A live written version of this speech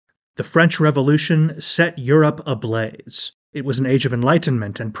The French Revolution set Europe ablaze. It was an age of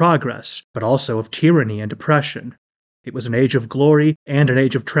enlightenment and progress, but also of tyranny and oppression. It was an age of glory and an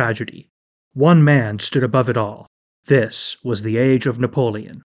age of tragedy. One man stood above it all. This was the Age of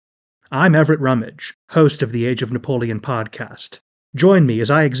Napoleon. I'm Everett Rummage, host of the Age of Napoleon podcast. Join me as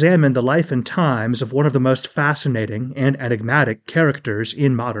I examine the life and times of one of the most fascinating and enigmatic characters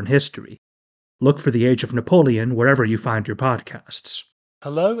in modern history. Look for the Age of Napoleon wherever you find your podcasts.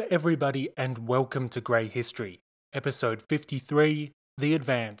 Hello, everybody, and welcome to Grey History, episode 53, The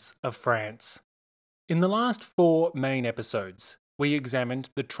Advance of France. In the last 4 main episodes, we examined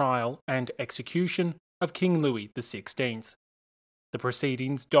the trial and execution of King Louis XVI. The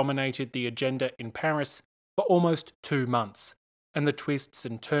proceedings dominated the agenda in Paris for almost 2 months, and the twists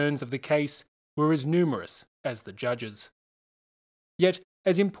and turns of the case were as numerous as the judges. Yet,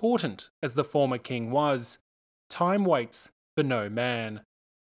 as important as the former king was, time waits for no man.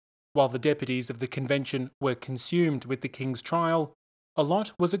 While the deputies of the convention were consumed with the king's trial, a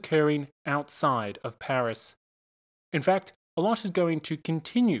lot was occurring outside of Paris. In fact, a lot is going to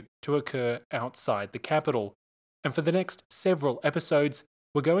continue to occur outside the capital, and for the next several episodes,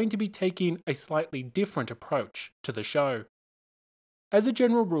 we're going to be taking a slightly different approach to the show. As a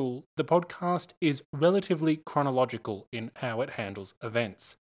general rule, the podcast is relatively chronological in how it handles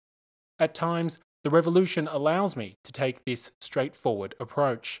events. At times, the revolution allows me to take this straightforward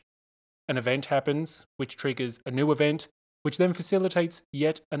approach. An event happens, which triggers a new event, which then facilitates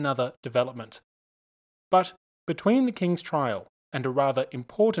yet another development. But between the King's trial and a rather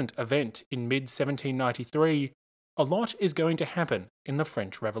important event in mid-1793, a lot is going to happen in the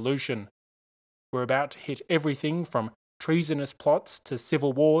French Revolution. We're about to hit everything from treasonous plots to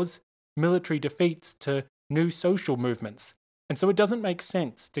civil wars, military defeats to new social movements, and so it doesn't make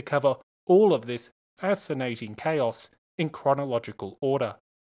sense to cover all of this fascinating chaos in chronological order.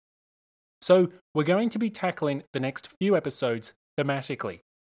 So we're going to be tackling the next few episodes thematically,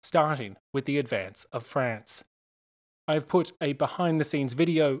 starting with the advance of France. I've put a behind-the-scenes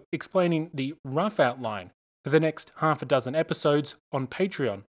video explaining the rough outline for the next half a dozen episodes on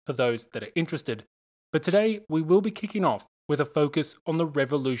Patreon for those that are interested, but today we will be kicking off with a focus on the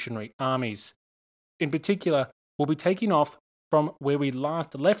revolutionary armies. In particular, we'll be taking off from where we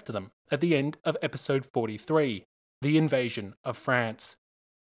last left them at the end of episode 43, the invasion of France.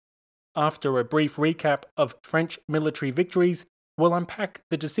 After a brief recap of French military victories, we'll unpack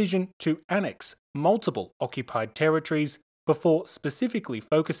the decision to annex multiple occupied territories before specifically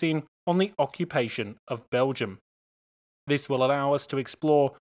focusing on the occupation of Belgium. This will allow us to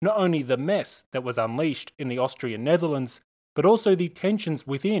explore not only the mess that was unleashed in the Austrian Netherlands, but also the tensions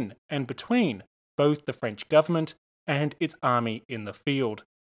within and between both the French government and its army in the field.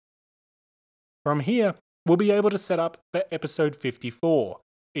 From here, we'll be able to set up for episode 54,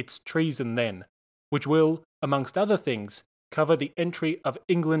 It's Treason Then, which will, amongst other things, cover the entry of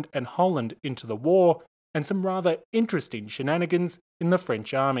England and Holland into the war and some rather interesting shenanigans in the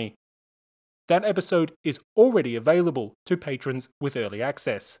French army. That episode is already available to patrons with early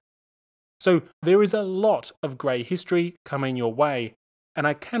access. So there is a lot of grey history coming your way, and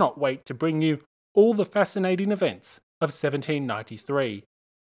I cannot wait to bring you all the fascinating events of 1793.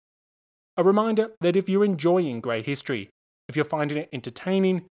 A reminder that if you're enjoying grey history, if you're finding it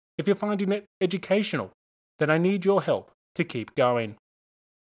entertaining, if you're finding it educational, then I need your help to keep going.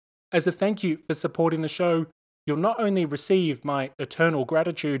 As a thank you for supporting the show, you'll not only receive my eternal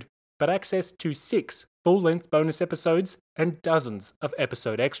gratitude, but access to 6 full-length bonus episodes and dozens of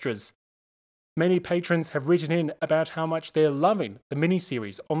episode extras. Many patrons have written in about how much they're loving the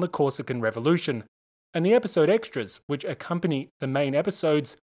mini-series on the Corsican Revolution, and the episode extras, which accompany the main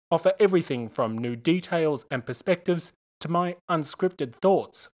episodes, offer everything from new details and perspectives to my unscripted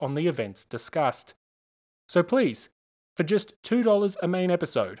thoughts on the events discussed. So please, for just $2 a main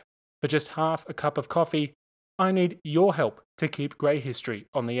episode, for just half a cup of coffee, I need your help to keep Grey History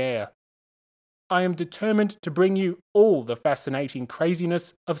on the air. I am determined to bring you all the fascinating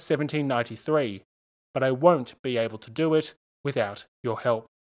craziness of 1793, but I won't be able to do it without your help.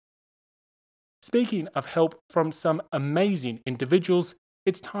 Speaking of help from some amazing individuals,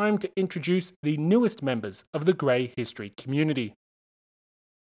 it's time to introduce the newest members of the Grey History community.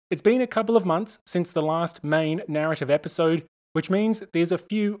 It's been a couple of months since the last main narrative episode, which means there's a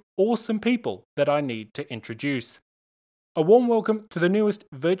few awesome people that I need to introduce. A warm welcome to the newest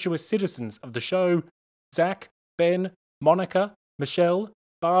virtuous citizens of the show: Zach, Ben, Monica, Michelle,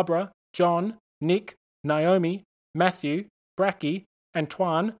 Barbara, John, Nick, Naomi, Matthew, Bracky,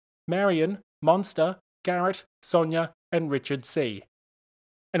 Antoine, Marion, Monster, Garrett, Sonia, and Richard C.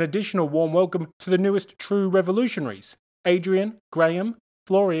 An additional warm welcome to the newest true revolutionaries: Adrian, Graham,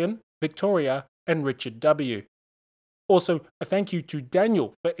 Florian, Victoria, and Richard W. Also, a thank you to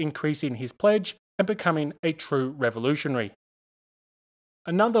Daniel for increasing his pledge and becoming a true revolutionary.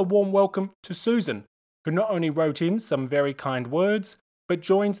 Another warm welcome to Susan, who not only wrote in some very kind words, but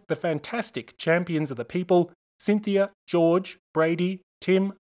joins the fantastic champions of the people, Cynthia, George, Brady,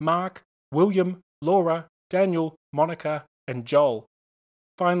 Tim, Mark, William, Laura, Daniel, Monica, and Joel.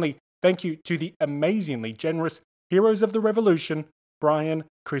 Finally, thank you to the amazingly generous heroes of the revolution, Brian,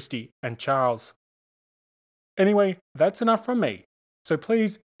 Christy, and Charles. Anyway, that's enough from me. So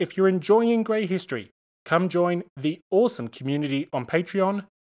please, if you're enjoying Grey History, come join the awesome community on Patreon.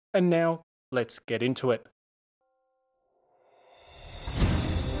 And now, let's get into it.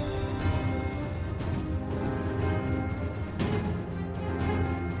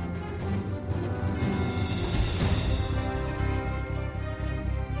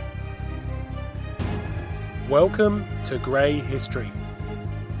 Welcome to Grey History.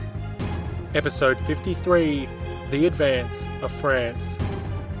 Episode 53, The Advance of France.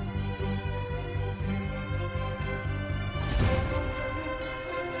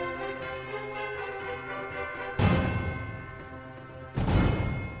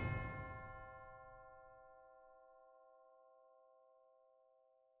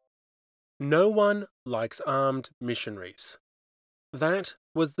 No one likes armed missionaries. That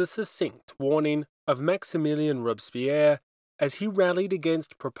was the succinct warning of Maximilien Robespierre as he rallied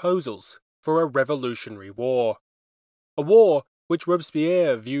against proposals for a revolutionary war. A war which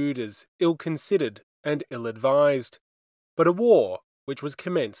Robespierre viewed as ill-considered and ill-advised, but a war which was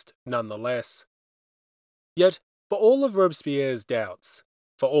commenced nonetheless. Yet, for all of Robespierre's doubts,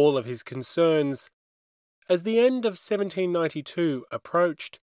 for all of his concerns, as the end of 1792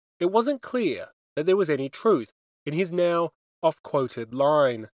 approached, it wasn't clear that there was any truth in his now oft-quoted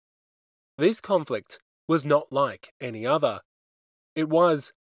line. This conflict was not like any other. It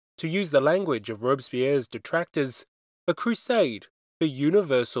was, to use the language of Robespierre's detractors, a crusade for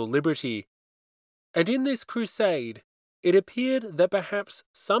universal liberty. And in this crusade, it appeared that perhaps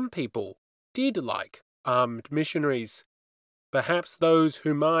some people did like armed missionaries. Perhaps those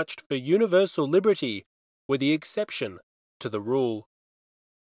who marched for universal liberty were the exception to the rule.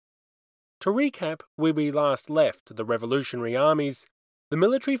 To recap where we last left the revolutionary armies, the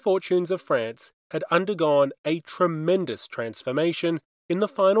military fortunes of France had undergone a tremendous transformation in the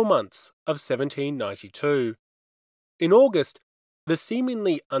final months of 1792. In August, the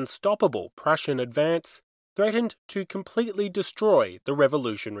seemingly unstoppable Prussian advance threatened to completely destroy the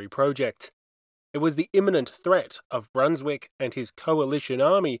revolutionary project. It was the imminent threat of Brunswick and his coalition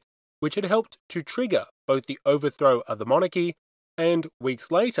army which had helped to trigger both the overthrow of the monarchy and, weeks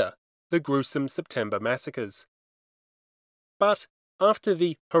later, the gruesome September massacres. But after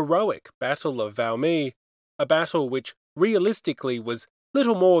the heroic Battle of Valmy, a battle which realistically was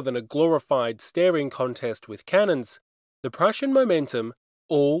little more than a glorified staring contest with cannons, the Prussian momentum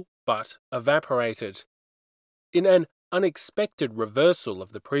all but evaporated. In an unexpected reversal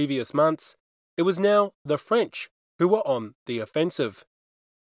of the previous months, it was now the French who were on the offensive.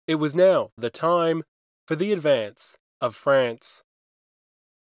 It was now the time for the advance of France.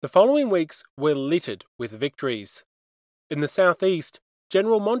 The following weeks were littered with victories. In the southeast,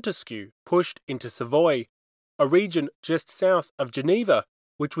 General Montesquieu pushed into Savoy, a region just south of Geneva,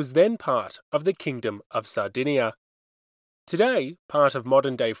 which was then part of the Kingdom of Sardinia. Today, part of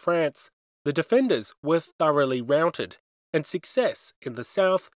modern-day France, the defenders were thoroughly routed, and success in the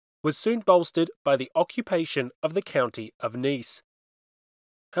south was soon bolstered by the occupation of the county of Nice.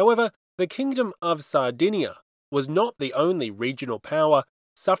 However, the Kingdom of Sardinia was not the only regional power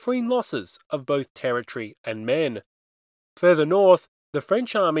suffering losses of both territory and men. Further north, the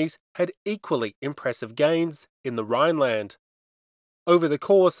French armies had equally impressive gains in the Rhineland. Over the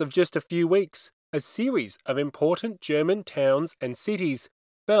course of just a few weeks, a series of important German towns and cities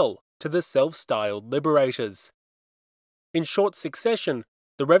fell to the self-styled liberators. In short succession,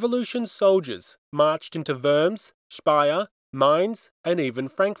 the revolution's soldiers marched into Worms, Speyer, Mainz, and even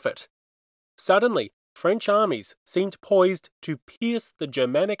Frankfurt. Suddenly, French armies seemed poised to pierce the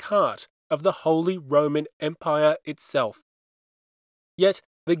Germanic heart of the Holy Roman Empire itself. Yet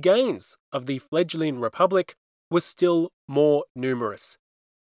the gains of the fledgling Republic were still more numerous.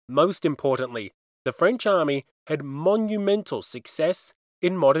 Most importantly, the French army had monumental success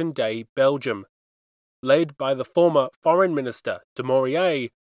in modern-day Belgium. Led by the former Foreign Minister Dumouriez,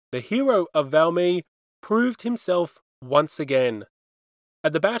 the hero of Valmy proved himself once again.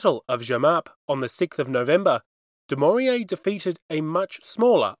 At the Battle of Jemappes on the 6th of November, Dumouriez defeated a much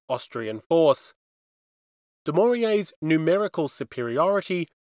smaller Austrian force. Dumouriez's numerical superiority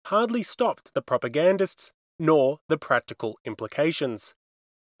hardly stopped the propagandists nor the practical implications.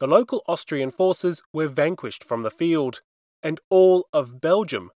 the local Austrian forces were vanquished from the field, and all of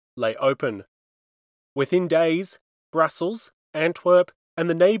Belgium lay open. Within days, Brussels, Antwerp, and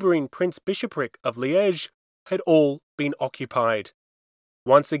the neighbouring Prince-Bishopric of Liège had all been occupied.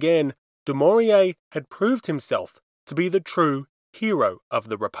 Once again, Dumouriez had proved himself to be the true hero of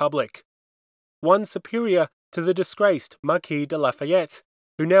the Republic, one superior to the disgraced Marquis de Lafayette,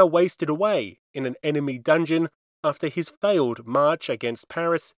 who now wasted away in an enemy dungeon after his failed march against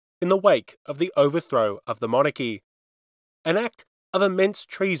Paris in the wake of the overthrow of the monarchy. An act of immense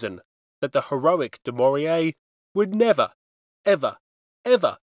treason that the heroic Dumouriez would never, ever,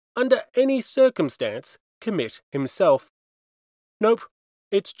 ever, under any circumstance, commit himself. Nope,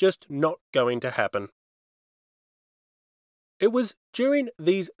 it's just not going to happen. It was during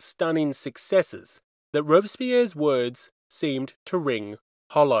these stunning successes that Robespierre's words seemed to ring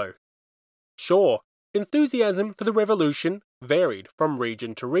hollow. Sure, enthusiasm for the revolution varied from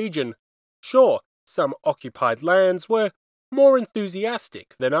region to region. Sure, some occupied lands were more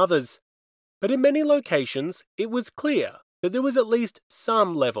enthusiastic than others. But in many locations, it was clear that there was at least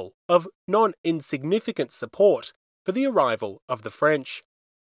some level of non-insignificant support for the arrival of the French.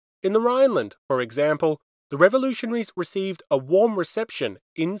 In the Rhineland, for example, the revolutionaries received a warm reception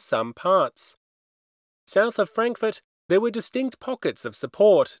in some parts. South of Frankfurt, there were distinct pockets of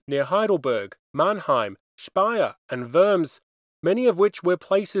support near Heidelberg, Mannheim, Speyer, and Worms, many of which were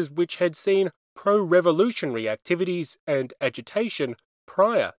places which had seen pro-revolutionary activities and agitation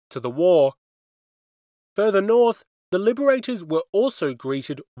prior to the war. Further north, the liberators were also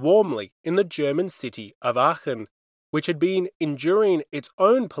greeted warmly in the German city of Aachen, which had been enduring its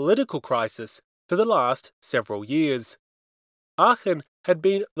own political crisis for the last several years. Aachen had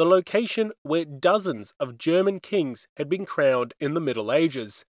been the location where dozens of German kings had been crowned in the Middle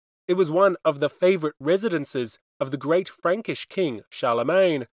Ages. It was one of the favourite residences of the great Frankish king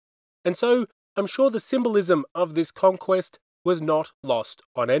Charlemagne, and so I'm sure the symbolism of this conquest was not lost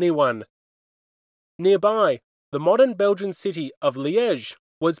on anyone. Nearby, the modern Belgian city of Liège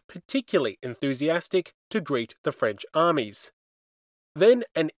was particularly enthusiastic to greet the French armies. Then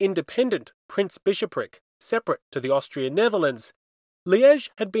an independent Prince-Bishopric, separate to the Austrian Netherlands, Liège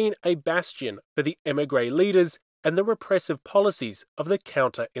had been a bastion for the émigré leaders and the repressive policies of the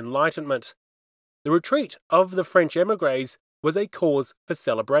Counter-Enlightenment. The retreat of the French émigrés was a cause for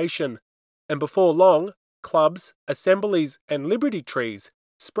celebration, and before long, clubs, assemblies, and liberty trees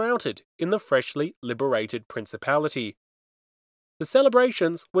sprouted in the freshly liberated principality. The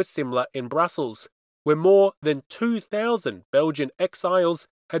celebrations were similar in Brussels, where more than 2,000 Belgian exiles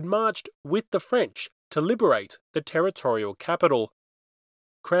had marched with the French to liberate the territorial capital.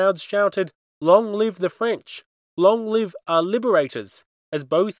 Crowds shouted, "Long live the French! Long live our liberators!" as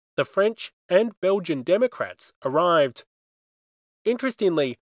both the French and Belgian Democrats arrived.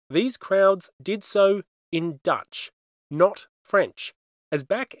 Interestingly, these crowds did so in Dutch, not French, as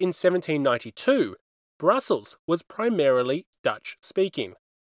back in 1792, Brussels was primarily Dutch-speaking.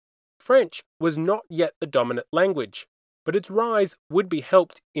 French was not yet the dominant language, but its rise would be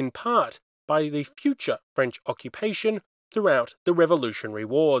helped in part by the future French occupation throughout the Revolutionary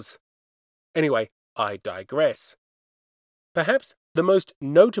Wars. Anyway, I digress. Perhaps the most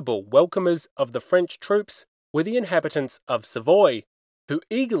notable welcomers of the French troops were the inhabitants of Savoy, who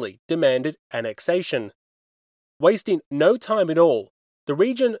eagerly demanded annexation. Wasting no time at all, the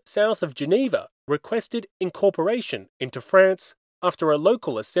region south of Geneva requested incorporation into France after a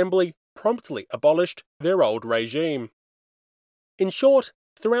local assembly promptly abolished their old regime. In short,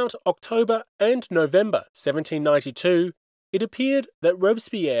 throughout October and November 1792, it appeared that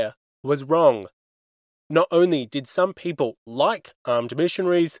Robespierre was wrong. Not only did some people like armed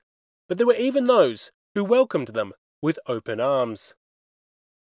missionaries, but there were even those who welcomed them with open arms.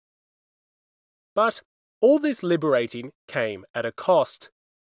 But all this liberating came at a cost,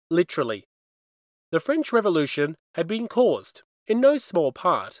 literally. The French Revolution had been caused, in no small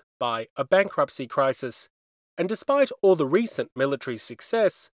part, by a bankruptcy crisis, and despite all the recent military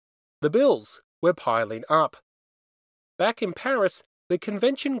success, the bills were piling up. Back in Paris, the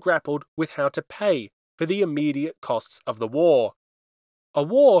convention grappled with how to pay for the immediate costs of the war, a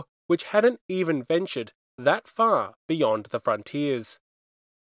war which hadn't even ventured that far beyond the frontiers.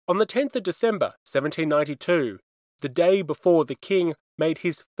 On the 10th of December 1792, the day before the king made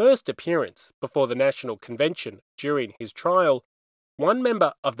his first appearance before the National Convention during his trial, one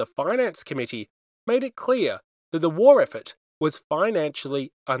member of the Finance Committee made it clear that the war effort was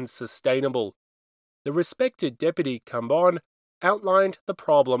financially unsustainable. The respected Deputy Cambon outlined the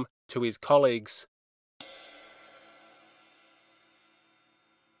problem to his colleagues.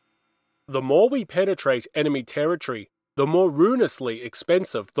 The more we penetrate enemy territory, the more ruinously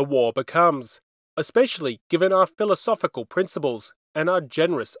expensive the war becomes, especially given our philosophical principles and our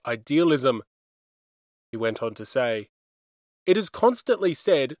generous idealism. He went on to say, "It is constantly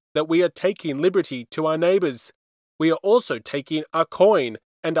said that we are taking liberty to our neighbours. We are also taking our coin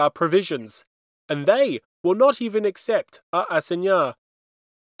and our provisions, and they will not even accept our assignats."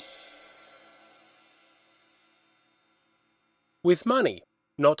 With money,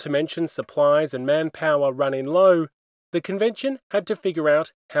 not to mention supplies and manpower running low, the convention had to figure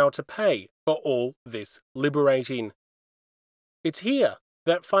out how to pay for all this liberating. It's here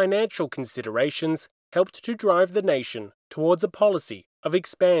that financial considerations helped to drive the nation towards a policy of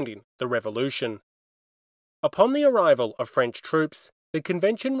expanding the revolution. Upon the arrival of French troops, the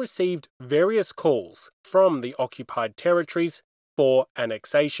convention received various calls from the occupied territories for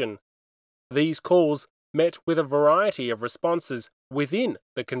annexation. These calls met with a variety of responses within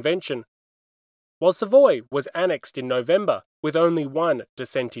the convention. While Savoy was annexed in November with only one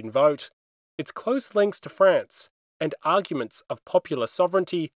dissenting vote, its close links to France and arguments of popular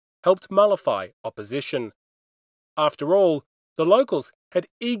sovereignty helped mollify opposition. After all, the locals had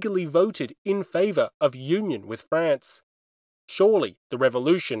eagerly voted in favour of union with France. Surely the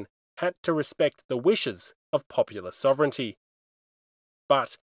revolution had to respect the wishes of popular sovereignty.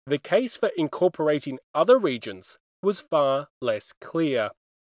 But the case for incorporating other regions was far less clear.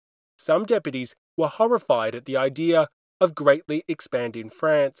 Some deputies were horrified at the idea of greatly expanding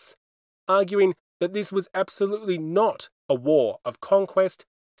France, arguing that this was absolutely not a war of conquest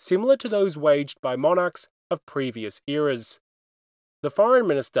similar to those waged by monarchs of previous eras. The Foreign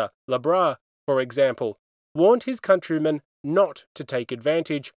Minister, Lebras, for example, warned his countrymen not to take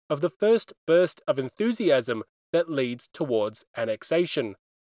advantage of the first burst of enthusiasm that leads towards annexation.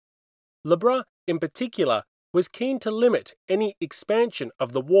 Lebras, in particular, was keen to limit any expansion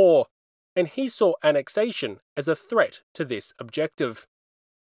of the war, and he saw annexation as a threat to this objective.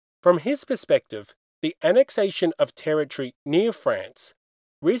 From his perspective, the annexation of territory near France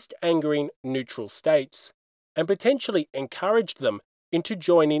risked angering neutral states, and potentially encouraged them into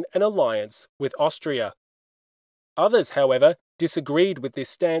joining an alliance with Austria. Others, however, disagreed with this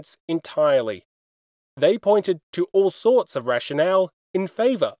stance entirely. They pointed to all sorts of rationale in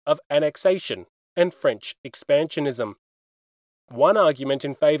favour of annexation and French expansionism. One argument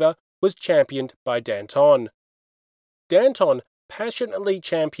in favour was championed by Danton. Danton passionately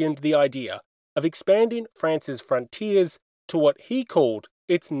championed the idea of expanding France's frontiers to what he called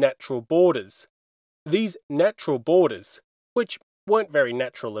its natural borders. These natural borders, which weren't very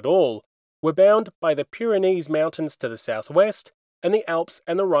natural at all, were bound by the Pyrenees Mountains to the southwest and the Alps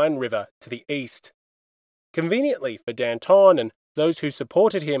and the Rhine River to the east. Conveniently for Danton and those who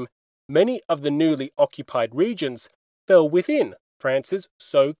supported him, many of the newly occupied regions fell within France's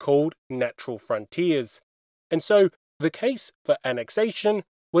so-called natural frontiers, and so the case for annexation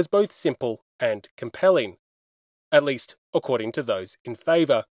was both simple and compelling, at least according to those in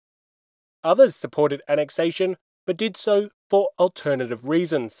favour. Others supported annexation, but did so for alternative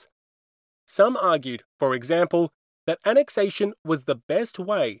reasons. Some argued, for example, that annexation was the best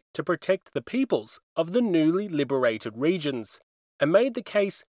way to protect the peoples of the newly liberated regions, and made the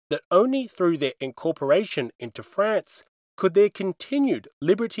case that only through their incorporation into France could their continued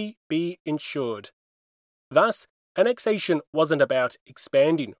liberty be ensured. Thus, annexation wasn't about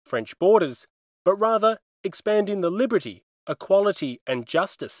expanding French borders, but rather expanding the liberty, equality, and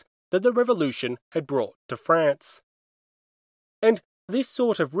justice that the Revolution had brought to France. And this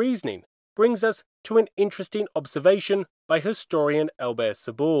sort of reasoning brings us to an interesting observation by historian Albert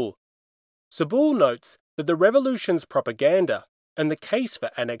Sabul. Sabul notes that the Revolution's propaganda and the case for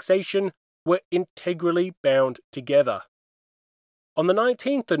annexation were integrally bound together. On the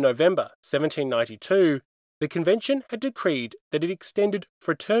 19th of November 1792, the Convention had decreed that it extended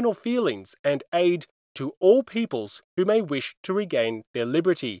fraternal feelings and aid to all peoples who may wish to regain their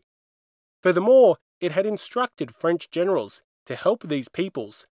liberty. Furthermore, it had instructed French generals to help these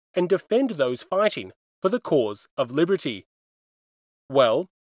peoples and defend those fighting for the cause of liberty. Well,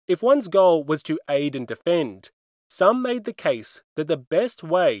 if one's goal was to aid and defend, some made the case that the best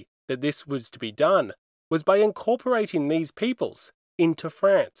way that this was to be done was by incorporating these peoples into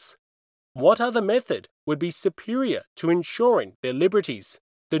France. What other method would be superior to ensuring their liberties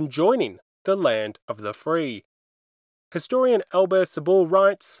than joining the land of the free? Historian Albert Sabul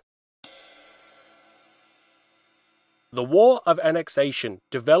writes, "The War of Annexation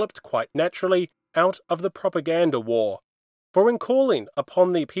developed quite naturally out of the propaganda war, for in calling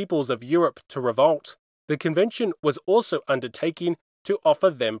upon the peoples of Europe to revolt, the Convention was also undertaking to offer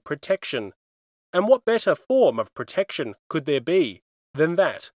them protection. And what better form of protection could there be than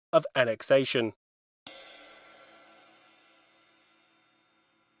that of annexation?"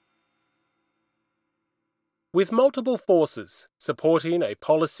 With multiple forces supporting a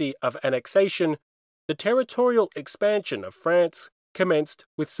policy of annexation, the territorial expansion of France commenced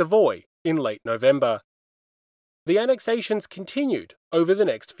with Savoy in late November. The annexations continued over the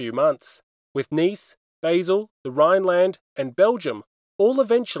next few months, with Nice, Basel, the Rhineland, and Belgium all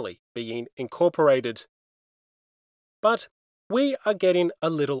eventually being incorporated. But we are getting a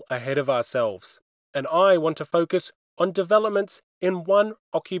little ahead of ourselves, and I want to focus on developments in one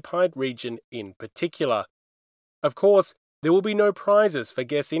occupied region in particular. Of course, there will be no prizes for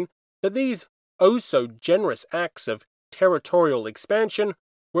guessing that these oh-so-generous acts of territorial expansion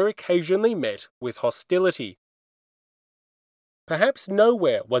were occasionally met with hostility. Perhaps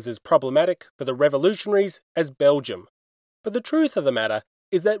nowhere was as problematic for the revolutionaries as Belgium, but the truth of the matter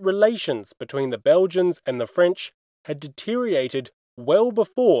is that relations between the Belgians and the French had deteriorated well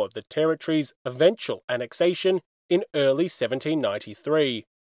before the territory's eventual annexation in early 1793.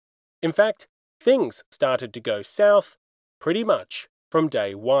 In fact, things started to go south pretty much from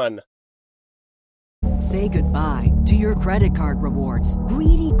day one. Say goodbye to your credit card rewards.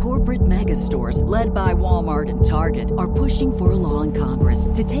 Greedy corporate mega stores, led by Walmart and Target, are pushing for a law in Congress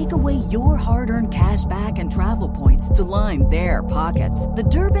to take away your hard-earned cash back and travel points to line their pockets. The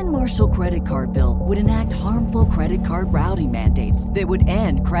Durbin-Marshall credit card bill would enact harmful credit card routing mandates that would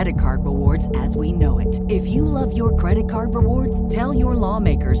end credit card rewards as we know it. If you love your credit card rewards, tell your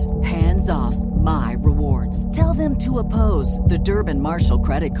lawmakers, hands off my rewards. Tell them to oppose the Durbin-Marshall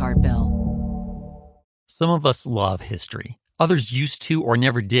credit card bill. Some of us love history. Others used to or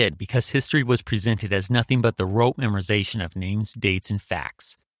never did because history was presented as nothing but the rote memorization of names, dates, and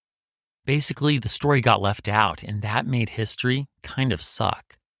facts. Basically, the story got left out, and that made history kind of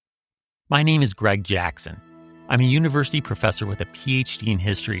suck. My name is Greg Jackson. I'm a university professor with a PhD in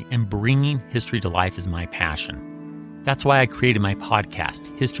history, and bringing history to life is my passion. That's why I created my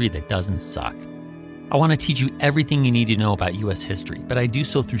podcast, History That Doesn't Suck. I want to teach you everything you need to know about U.S. history, but I do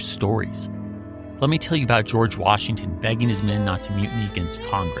so through stories. Let me tell you about George Washington begging his men not to mutiny against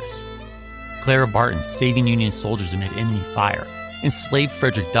Congress, Clara Barton saving Union soldiers amid enemy fire, enslaved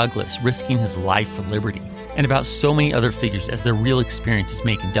Frederick Douglass risking his life for liberty, and about so many other figures as their real experiences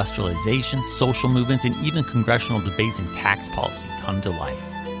make industrialization, social movements, and even congressional debates and tax policy come to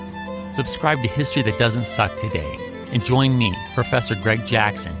life. Subscribe to History That Doesn't Suck today, and join me, Professor Greg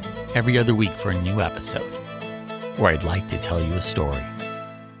Jackson, every other week for a new episode, where I'd like to tell you a story.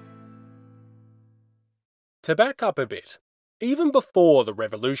 To back up a bit, even before the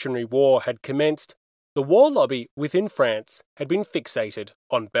Revolutionary War had commenced, the war lobby within France had been fixated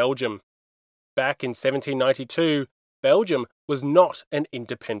on Belgium. Back in 1792, Belgium was not an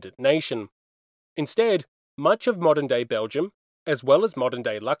independent nation. Instead, much of modern-day Belgium, as well as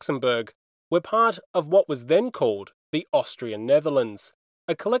modern-day Luxembourg, were part of what was then called the Austrian Netherlands,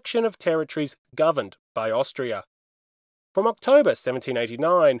 a collection of territories governed by Austria. From October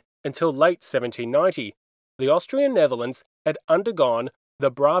 1789 until late 1790, the Austrian Netherlands had undergone the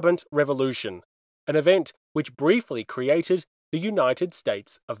Brabant Revolution, an event which briefly created the United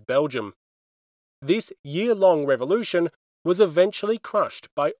States of Belgium. This year-long revolution was eventually crushed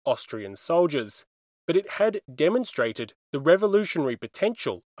by Austrian soldiers, but it had demonstrated the revolutionary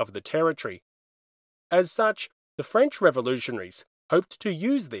potential of the territory. As such, the French revolutionaries hoped to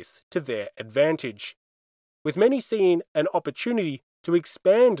use this to their advantage, with many seeing an opportunity to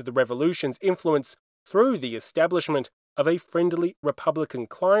expand the revolution's influence through the establishment of a friendly Republican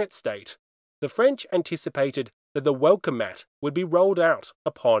client state. The French anticipated that the welcome mat would be rolled out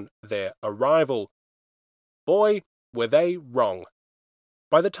upon their arrival. Boy, were they wrong.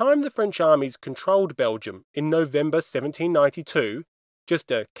 By the time the French armies controlled Belgium in November 1792, just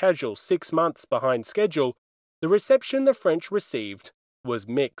a casual 6 months behind schedule, the reception the French received was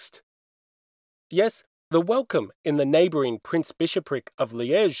mixed. Yes, the welcome in the neighbouring Prince-Bishopric of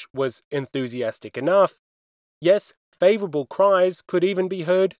Liège was enthusiastic enough. Yes, favourable cries could even be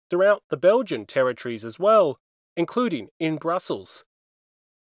heard throughout the Belgian territories as well, including in Brussels.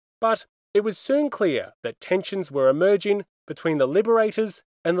 But it was soon clear that tensions were emerging between the liberators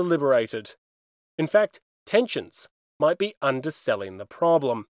and the liberated. In fact, tensions might be underselling the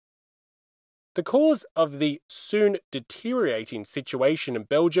problem. The cause of the soon deteriorating situation in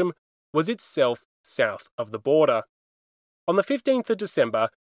Belgium was itself south of the border. On the 15th of December,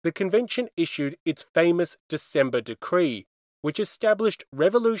 the convention issued its famous December Decree, which established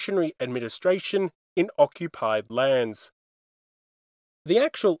revolutionary administration in occupied lands. The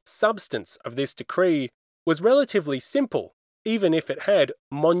actual substance of this decree was relatively simple, even if it had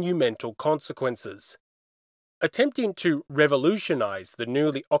monumental consequences. Attempting to revolutionize the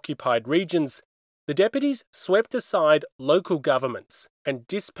newly occupied regions, the deputies swept aside local governments and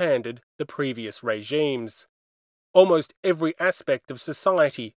disbanded the previous regimes. almost every aspect of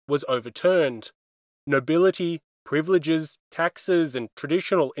society was overturned. Nobility, privileges, taxes, and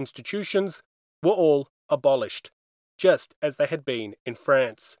traditional institutions were all abolished, just as they had been in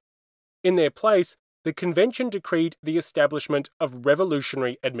France. In their place, the Convention decreed the establishment of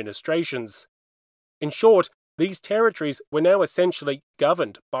revolutionary administrations. In short, these territories were now essentially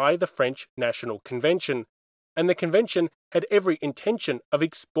governed by the French National Convention, and the Convention had every intention of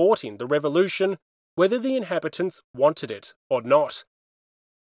exporting the revolution, whether the inhabitants wanted it or not.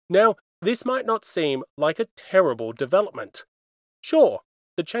 Now, this might not seem like a terrible development. Sure,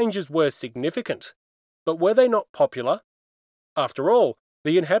 the changes were significant, but were they not popular? After all,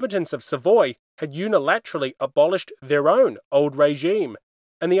 the inhabitants of Savoy had unilaterally abolished their own old regime,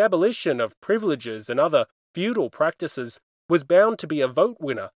 and the abolition of privileges and other feudal practices was bound to be a vote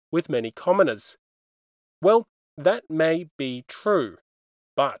winner with many commoners. Well, that may be true,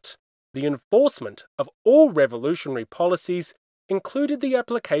 but the enforcement of all revolutionary policies included the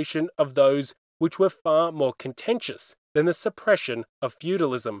application of those which were far more contentious than the suppression of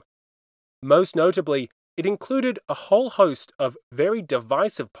feudalism. Most notably, it included a whole host of very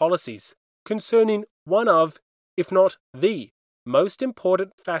divisive policies concerning one of, if not the, most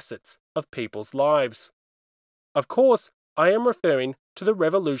important facets of people's lives. Of course, I am referring to the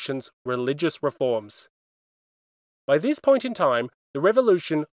Revolution's religious reforms. By this point in time, the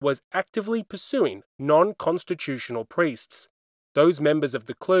Revolution was actively pursuing non-constitutional priests, those members of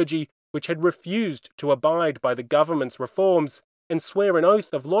the clergy which had refused to abide by the government's reforms and swear an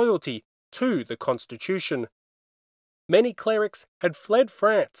oath of loyalty to the Constitution. Many clerics had fled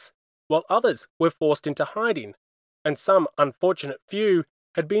France, while others were forced into hiding, and some unfortunate few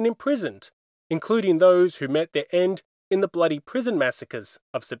had been imprisoned, including those who met their end in the bloody prison massacres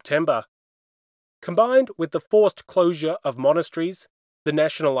of September. Combined with the forced closure of monasteries, the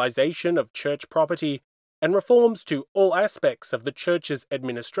nationalization of church property, and reforms to all aspects of the church's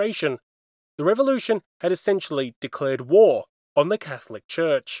administration, the Revolution had essentially declared war on the Catholic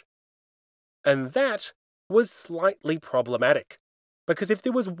Church. And that was slightly problematic, because if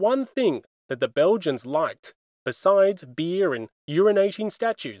there was one thing that the Belgians liked, besides beer and urinating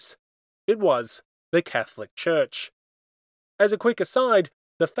statues, it was the Catholic Church. As a quick aside,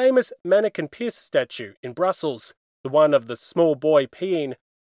 the famous Manneken Pis statue in Brussels, the one of the small boy peeing,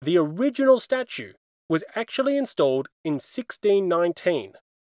 the original statue was actually installed in 1619.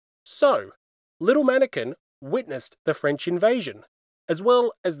 So, little Manneken witnessed the French invasion, as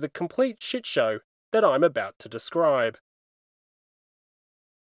well as the complete shit show that I'm about to describe.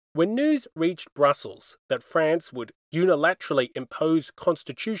 When news reached Brussels that France would unilaterally impose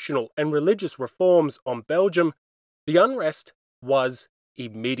constitutional and religious reforms on Belgium, the unrest was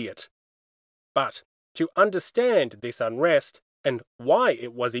immediate. But to understand this unrest and why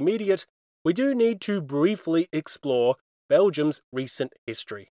it was immediate, we do need to briefly explore Belgium's recent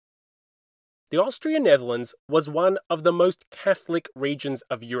history. The Austrian Netherlands was one of the most Catholic regions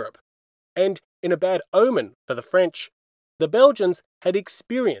of Europe, and in a bad omen for the French, the Belgians had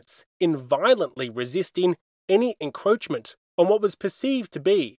experience in violently resisting any encroachment on what was perceived to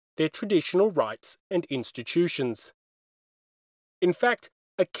be their traditional rights and institutions. In fact,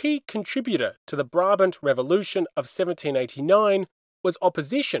 a key contributor to the Brabant Revolution of 1789 was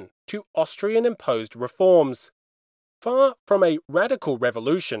opposition to Austrian-imposed reforms. Far from a radical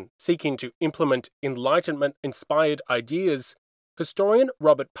revolution seeking to implement Enlightenment-inspired ideas, historian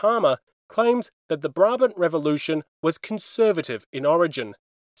Robert Palmer claims that the Brabant Revolution was conservative in origin,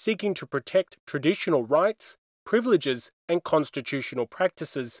 seeking to protect traditional rights, privileges, and constitutional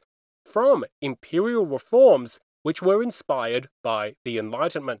practices from imperial reforms which were inspired by the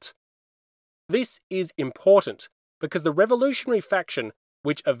Enlightenment. This is important because the revolutionary faction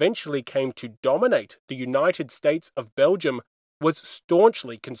which eventually came to dominate the United States of Belgium was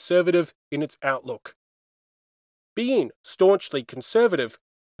staunchly conservative in its outlook. Being staunchly conservative,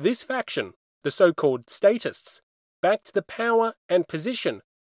 this faction, the so-called statists, backed the power and position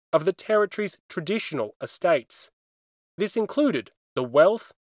of the territory's traditional estates. This included the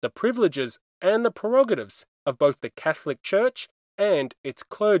wealth, the privileges, and the prerogatives of both the Catholic Church and its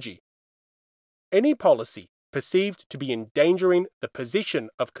clergy. Any policy perceived to be endangering the position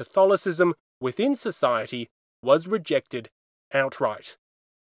of Catholicism within society was rejected outright.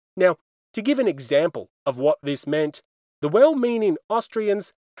 Now, to give an example of what this meant, the well-meaning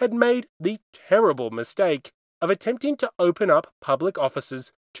Austrians had made the terrible mistake of attempting to open up public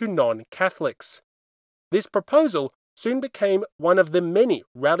offices to non-Catholics. This proposal soon became one of the many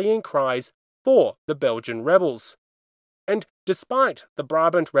rallying cries for the Belgian rebels. And despite the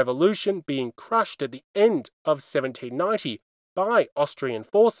Brabant Revolution being crushed at the end of 1790 by Austrian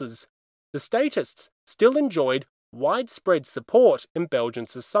forces, the statists still enjoyed widespread support in Belgian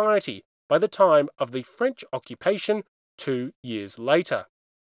society by the time of the French occupation 2 years later.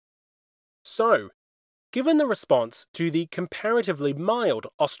 So, given the response to the comparatively mild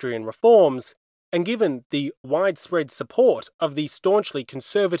Austrian reforms, and given the widespread support of the staunchly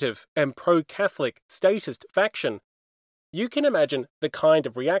conservative and pro-Catholic statist faction, you can imagine the kind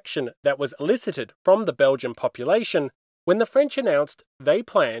of reaction that was elicited from the Belgian population when the French announced they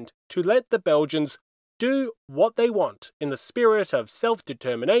planned to let the Belgians do what they want in the spirit of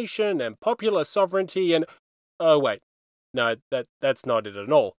self-determination and popular sovereignty and... Oh wait, no, that's not it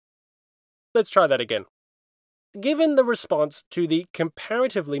at all. Let's try that again. Given the response to the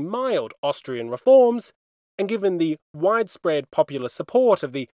comparatively mild Austrian reforms, and given the widespread popular support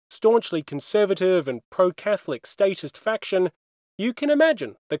of the staunchly conservative and pro-Catholic statist faction, you can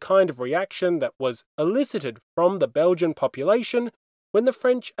imagine the kind of reaction that was elicited from the Belgian population when the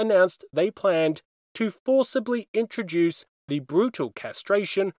French announced they planned to forcibly introduce the brutal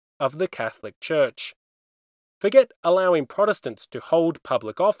castration of the Catholic Church. Forget allowing Protestants to hold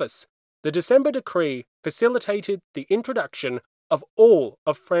public office. The December Decree facilitated the introduction of all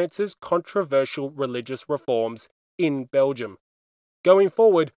of France's controversial religious reforms in Belgium. Going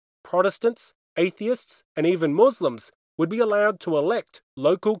forward, Protestants, atheists, and even Muslims would be allowed to elect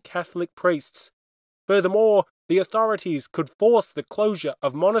local Catholic priests. Furthermore, the authorities could force the closure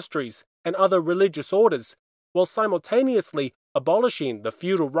of monasteries and other religious orders, while simultaneously abolishing the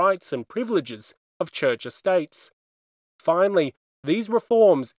feudal rights and privileges of church estates. Finally, these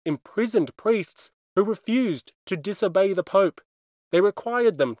reforms imprisoned priests who refused to disobey the Pope. They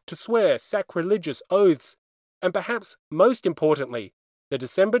required them to swear sacrilegious oaths, and perhaps most importantly, the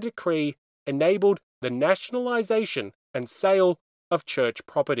December Decree enabled the nationalization and sale of church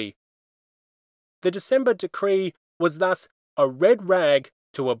property. The December Decree was thus a red rag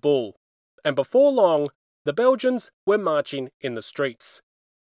to a bull, and before long, the Belgians were marching in the streets.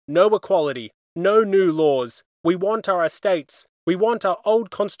 No equality, no new laws, we want our estates, we want our old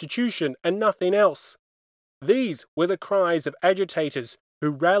constitution and nothing else. These were the cries of agitators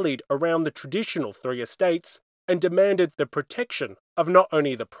who rallied around the traditional three estates and demanded the protection of not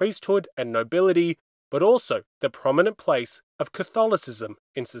only the priesthood and nobility, but also the prominent place of Catholicism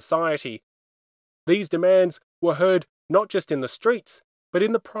in society. These demands were heard not just in the streets, but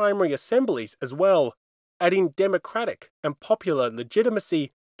in the primary assemblies as well, adding democratic and popular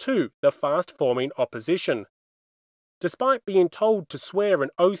legitimacy to the fast-forming opposition. Despite being told to swear an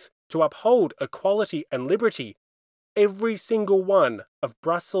oath to uphold equality and liberty, every single one of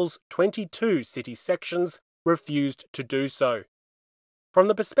Brussels' 22 city sections refused to do so. From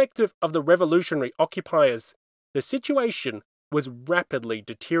the perspective of the revolutionary occupiers, the situation was rapidly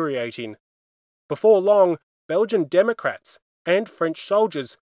deteriorating. Before long, Belgian Democrats and French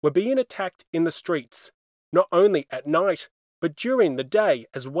soldiers were being attacked in the streets, not only at night, but during the day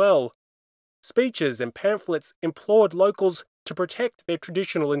as well. Speeches and pamphlets implored locals to protect their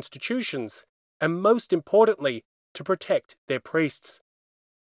traditional institutions, and most importantly, to protect their priests.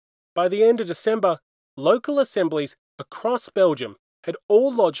 By the end of December, local assemblies across Belgium had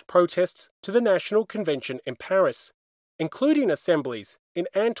all lodged protests to the National Convention in Paris, including assemblies in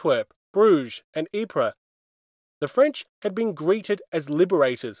Antwerp, Bruges, and Ypres. The French had been greeted as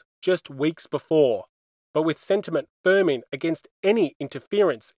liberators just weeks before, but with sentiment firming against any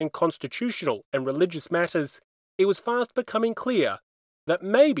interference in constitutional and religious matters, it was fast becoming clear that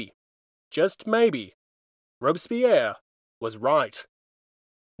maybe, just maybe, Robespierre was right.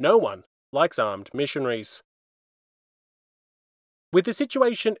 No one likes armed missionaries. With the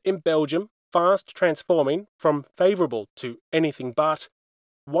situation in Belgium fast transforming from favourable to anything but,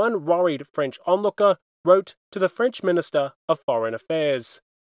 one worried French onlooker wrote to the French Minister of Foreign Affairs.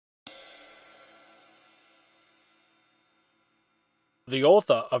 The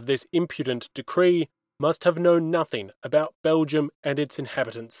author of this impudent decree must have known nothing about Belgium and its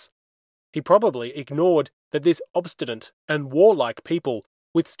inhabitants. He probably ignored that this obstinate and warlike people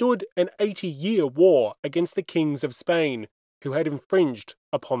withstood an 80-year war against the kings of Spain, who had infringed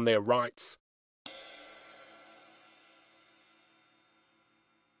upon their rights.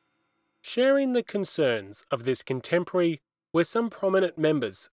 Sharing the concerns of this contemporary were some prominent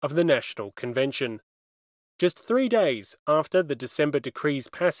members of the National Convention. Just 3 days after the December Decree's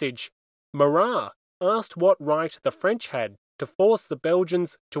passage, Marat asked what right the French had to force the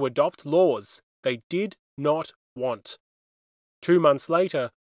Belgians to adopt laws they did not want. 2 months later,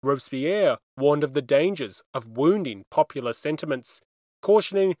 Robespierre warned of the dangers of wounding popular sentiments,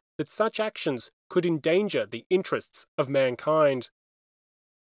 cautioning that such actions could endanger the interests of mankind.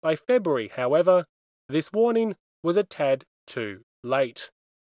 By February, however, this warning was a tad too late.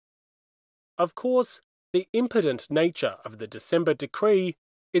 Of course, the impotent nature of the December Decree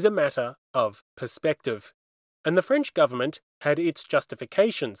is a matter of perspective, and the French government had its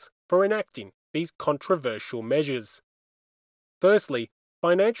justifications for enacting these controversial measures. Firstly,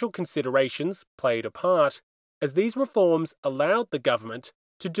 financial considerations played a part, as these reforms allowed the government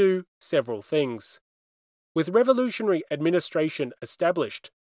to do several things. With revolutionary administration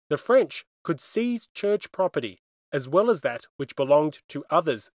established, the French could seize church property as well as that which belonged to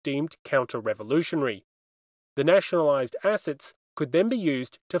others deemed counter-revolutionary. The nationalized assets could then be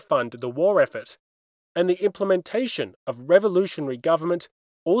used to fund the war effort, and the implementation of revolutionary government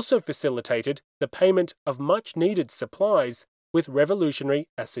also facilitated the payment of much-needed supplies with revolutionary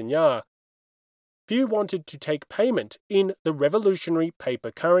assignats. Few wanted to take payment in the revolutionary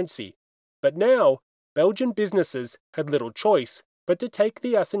paper currency, but now Belgian businesses had little choice but to take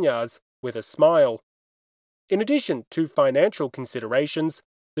the assignats with a smile. In addition to financial considerations,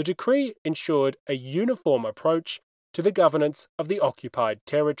 the decree ensured a uniform approach to the governance of the occupied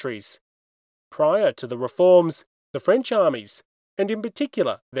territories. Prior to the reforms, the French armies, and in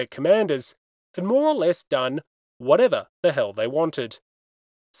particular their commanders, had more or less done whatever the hell they wanted.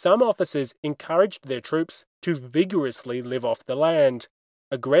 Some officers encouraged their troops to vigorously live off the land,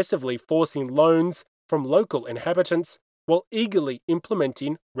 aggressively forcing loans from local inhabitants while eagerly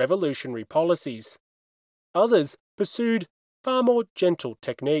implementing revolutionary policies. Others pursued far more gentle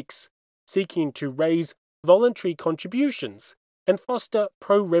techniques, seeking to raise voluntary contributions and foster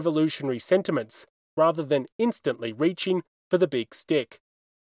pro-revolutionary sentiments rather than instantly reaching for the big stick.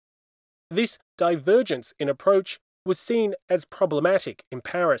 This divergence in approach was seen as problematic in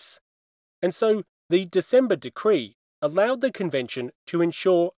Paris, and so the December Decree allowed the convention to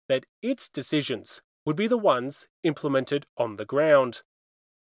ensure that its decisions would be the ones implemented on the ground.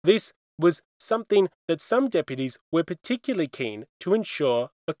 This was something that some deputies were particularly keen to ensure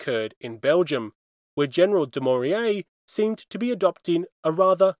occurred in Belgium, where General Dumouriez seemed to be adopting a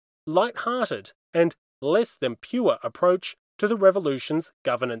rather light-hearted and less than pure approach to the revolution's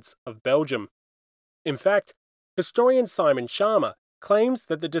governance of Belgium. In fact, historian Simon Schama claims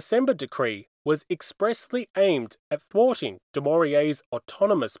that the December Decree was expressly aimed at thwarting Dumouriez's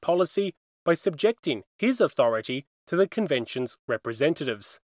autonomous policy by subjecting his authority to the convention's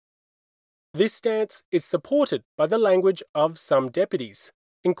representatives. This stance is supported by the language of some deputies,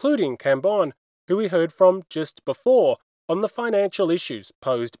 including Cambon, who we heard from just before on the financial issues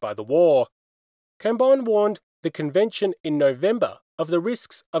posed by the war. Cambon warned the convention in November of the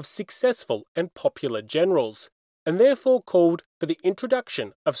risks of successful and popular generals, and therefore called for the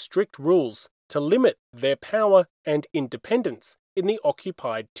introduction of strict rules to limit their power and independence in the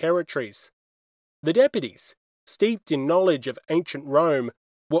occupied territories. The deputies, steeped in knowledge of ancient Rome,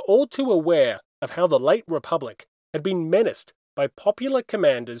 were all too aware of how the late Republic had been menaced by popular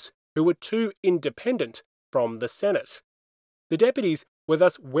commanders who were too independent from the Senate. The deputies were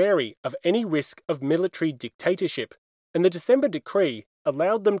thus wary of any risk of military dictatorship, and the December Decree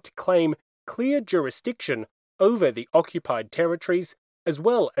allowed them to claim clear jurisdiction over the occupied territories as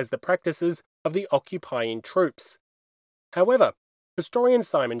well as the practices of the occupying troops. However, historian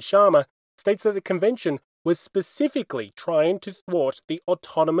Simon Schama states that the convention was specifically trying to thwart the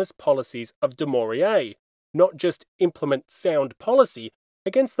autonomous policies of Dumouriez, not just implement sound policy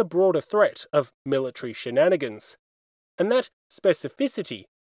against the broader threat of military shenanigans. And that specificity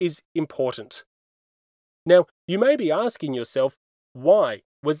is important. Now, you may be asking yourself, why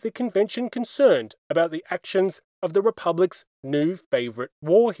was the convention concerned about the actions of the Republic's new favourite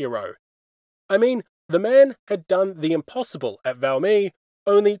war hero? I mean, the man had done the impossible at Valmy,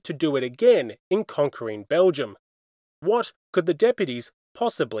 only to do it again in conquering Belgium. What could the deputies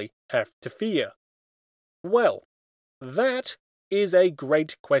possibly have to fear? Well, that is a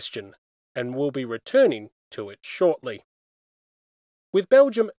great question, and we'll be returning to it shortly. With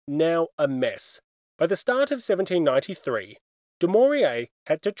Belgium now a mess, by the start of 1793, Dumouriez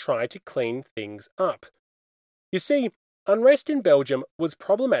had to try to clean things up. You see, unrest in Belgium was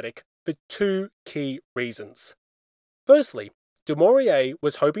problematic for two key reasons. Firstly, Dumouriez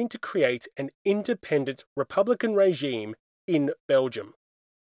was hoping to create an independent republican regime in Belgium.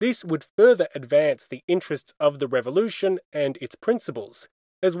 This would further advance the interests of the revolution and its principles,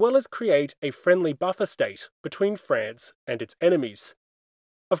 as well as create a friendly buffer state between France and its enemies.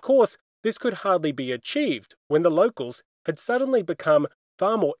 Of course, this could hardly be achieved when the locals had suddenly become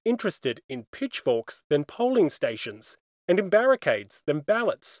far more interested in pitchforks than polling stations, and in barricades than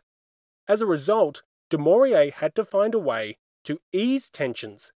ballots. As a result, Dumouriez had to find a way to ease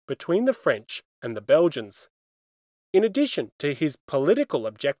tensions between the French and the Belgians. In addition to his political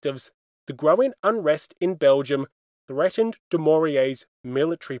objectives, the growing unrest in Belgium threatened Dumouriez's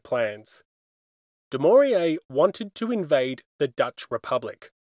military plans. Dumouriez wanted to invade the Dutch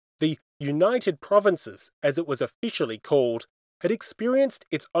Republic. The United Provinces, as it was officially called, had experienced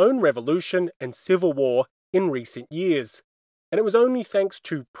its own revolution and civil war in recent years, and it was only thanks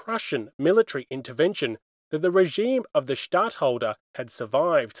to Prussian military intervention that the regime of the Stadtholder had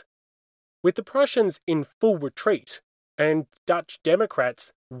survived. With the Prussians in full retreat and Dutch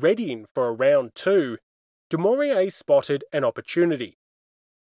Democrats readying for a round two, Dumouriez spotted an opportunity.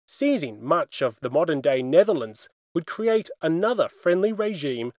 Seizing much of the modern-day Netherlands would create another friendly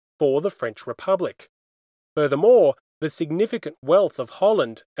regime for the French Republic. Furthermore, the significant wealth of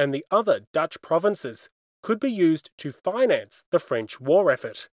Holland and the other Dutch provinces could be used to finance the French war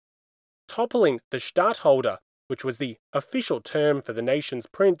effort. Toppling the Stadtholder, which was the official term for the nation's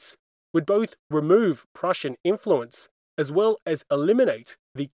prince, would both remove Prussian influence as well as eliminate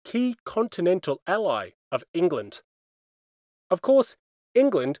the key continental ally of England. Of course,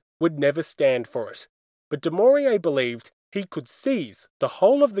 England would never stand for it, but Dumouriez believed he could seize the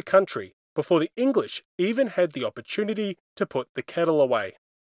whole of the country before the English even had the opportunity to put the kettle away.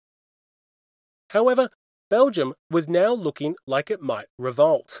 However, Belgium was now looking like it might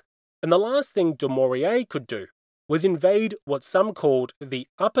revolt, and the last thing Dumouriez could do was invade what some called the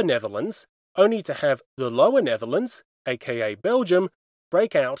Upper Netherlands, only to have the Lower Netherlands, aka Belgium,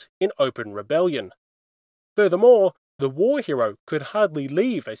 break out in open rebellion. Furthermore, the war hero could hardly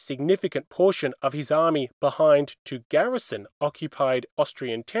leave a significant portion of his army behind to garrison occupied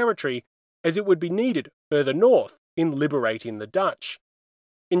Austrian territory, as it would be needed further north in liberating the Dutch.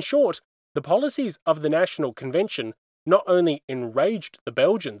 In short, the policies of the National Convention not only enraged the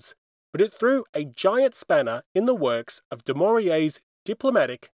Belgians, but it threw a giant spanner in the works of Dumouriez's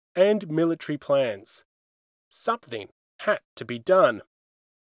diplomatic and military plans. Something had to be done.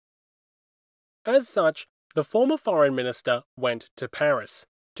 As such, the former foreign minister went to Paris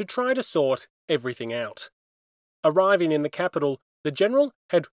to try to sort everything out. Arriving in the capital, the general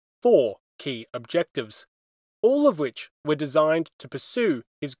had 4 key objectives, all of which were designed to pursue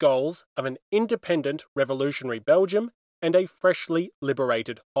his goals of an independent revolutionary Belgium and a freshly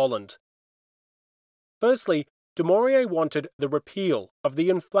liberated Holland. Firstly, Dumouriez wanted the repeal of the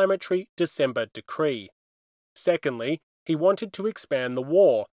inflammatory December Decree. Secondly, he wanted to expand the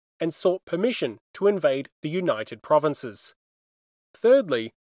war and sought permission to invade the United Provinces.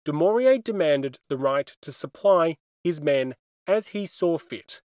 Thirdly, Dumouriez demanded the right to supply his men as he saw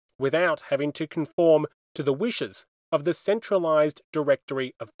fit, without having to conform to the wishes of the centralized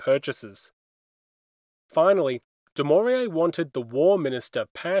Directory of Purchases. Finally, Dumouriez wanted the war minister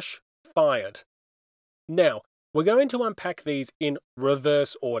Pache fired. Now, we're going to unpack these in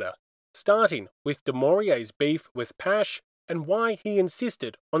reverse order, starting with Dumouriez's beef with Pache and why he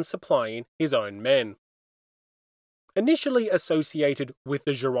insisted on supplying his own men. Initially associated with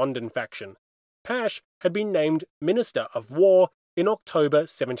the Girondin faction, Pache had been named Minister of War in October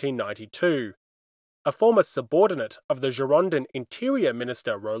 1792. A former subordinate of the Girondin Interior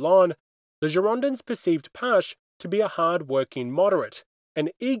Minister Roland, the Girondins perceived Pache to be a hard-working moderate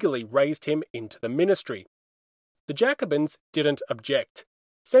and eagerly raised him into the ministry. The Jacobins didn't object,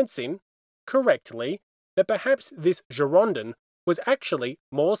 sensing, correctly, that perhaps this Girondin was actually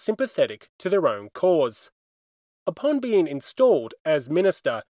more sympathetic to their own cause. Upon being installed as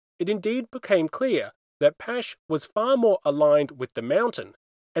minister, it indeed became clear that Pache was far more aligned with the Mountain,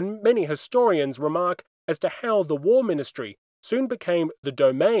 and many historians remark as to how the war ministry soon became the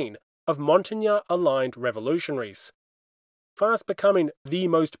domain of Montagnard-aligned revolutionaries. Fast becoming the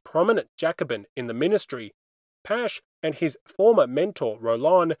most prominent Jacobin in the ministry, Pache and his former mentor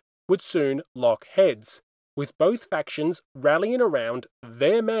Roland would soon lock heads, with both factions rallying around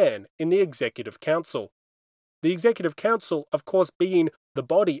their man in the Executive Council. The Executive Council, of course, being the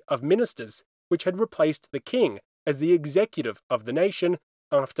body of ministers which had replaced the king as the executive of the nation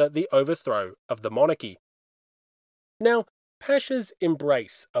after the overthrow of the monarchy. Now, Pache's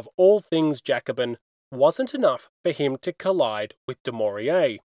embrace of all things Jacobin wasn't enough for him to collide with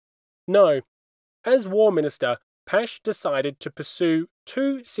Dumouriez. No, as war minister, Pache decided to pursue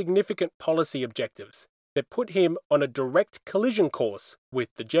 2 significant policy objectives that put him on a direct collision course with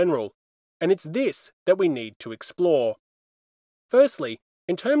the general, and it's this that we need to explore. Firstly,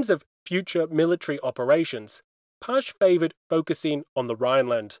 in terms of future military operations, Pache favoured focusing on the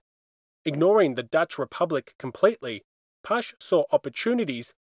Rhineland. Ignoring the Dutch Republic completely, Pache saw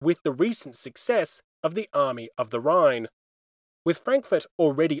opportunities with the recent success of the Army of the Rhine. With Frankfurt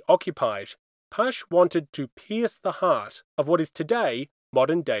already occupied, Pache wanted to pierce the heart of what is today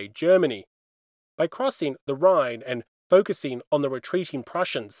modern-day Germany. By crossing the Rhine and focusing on the retreating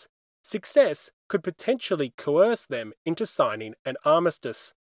Prussians, success could potentially coerce them into signing an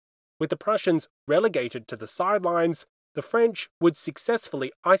armistice. with the Prussians relegated to the sidelines, the French would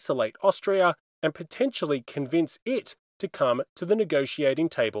successfully isolate Austria and potentially convince it to come to the negotiating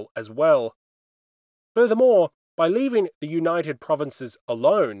table as well. Furthermore, by leaving the United Provinces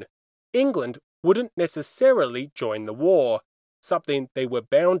alone, England wouldn't necessarily join the war, something they were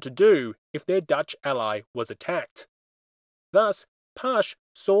bound to do if their Dutch ally was attacked. Thus, Pache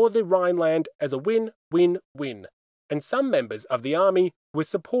saw the Rhineland as a win-win-win, and some members of the army were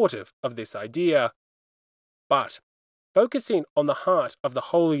supportive of this idea. But focusing on the heart of the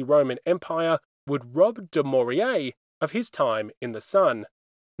Holy Roman Empire would rob Dumouriez of his time in the sun,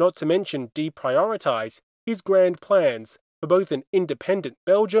 not to mention deprioritize his grand plans for both an independent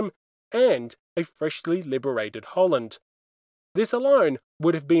Belgium and a freshly liberated Holland. This alone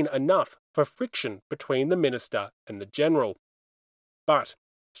would have been enough for friction between the minister and the general. But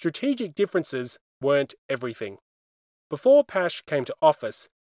strategic differences weren't everything. Before Pache came to office,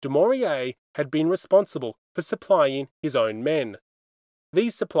 Dumouriez had been responsible for supplying his own men.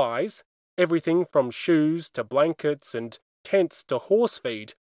 These supplies, everything from shoes to blankets and tents to horse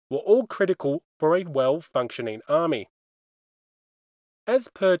feed, were all critical for a well-functioning army. As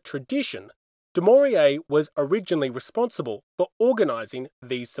per tradition, Dumouriez was originally responsible for organizing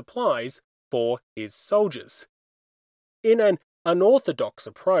these supplies for his soldiers. In an unorthodox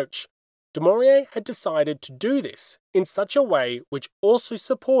approach, Dumouriez had decided to do this in such a way which also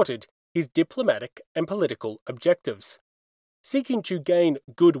supported his diplomatic and political objectives. Seeking to gain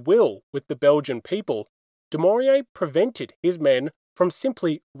goodwill with the Belgian people, Dumouriez prevented his men from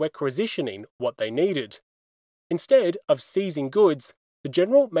simply requisitioning what they needed. Instead of seizing goods, the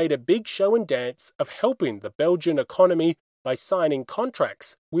general made a big show and dance of helping the Belgian economy by signing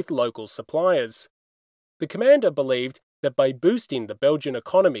contracts with local suppliers. The commander believed that by boosting the Belgian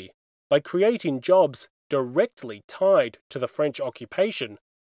economy, by creating jobs directly tied to the French occupation,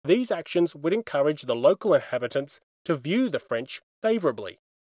 these actions would encourage the local inhabitants to view the French favourably.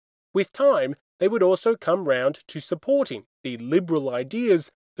 With time, they would also come round to supporting the liberal ideas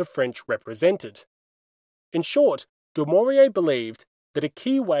the French represented. In short, Dumouriez believed that a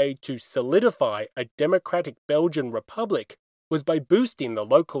key way to solidify a democratic Belgian republic was by boosting the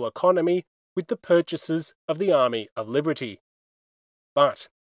local economy with the purchases of the Army of Liberty. But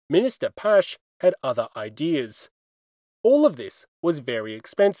Minister Pache had other ideas. All of this was very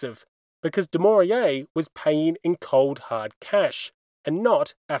expensive, because Dumouriez was paying in cold hard cash, and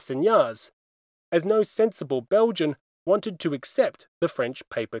not assignats, as no sensible Belgian wanted to accept the French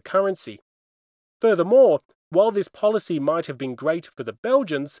paper currency. Furthermore, while this policy might have been great for the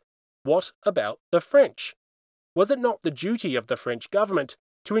Belgians, what about the French? Was it not the duty of the French government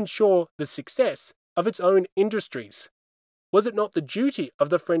to ensure the success of its own industries? Was it not the duty of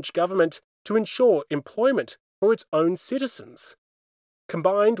the French government to ensure employment for its own citizens?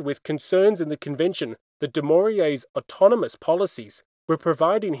 Combined with concerns in the convention that Dumouriez's autonomous policies were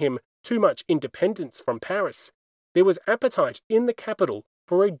providing him too much independence from Paris, there was appetite in the capital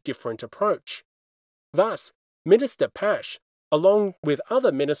for a different approach. Thus, Minister Pache, along with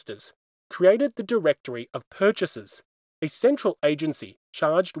other ministers, created the Directory of Purchases, a central agency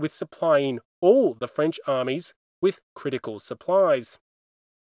charged with supplying all the French armies with critical supplies.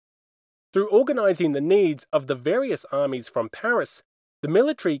 Through organizing the needs of the various armies from Paris, the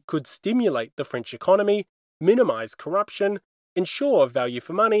military could stimulate the French economy, minimize corruption, ensure value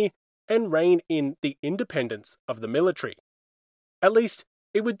for money, and rein in the independence of the military. At least,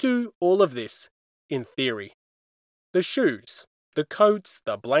 it would do all of this in theory. The shoes, the coats,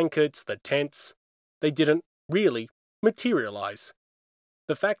 the blankets, the tents, they didn't really materialize.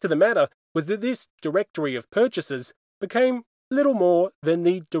 The fact of the matter was that this Directory of Purchases became little more than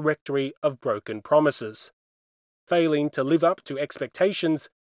the Directory of Broken Promises. Failing to live up to expectations,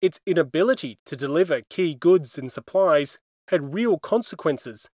 its inability to deliver key goods and supplies had real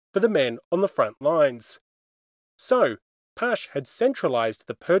consequences for the men on the front lines. So, Pache had centralized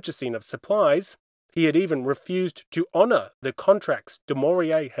the purchasing of supplies. He had even refused to honour the contracts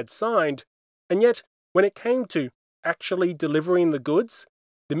Dumouriez had signed, and yet, when it came to actually delivering the goods,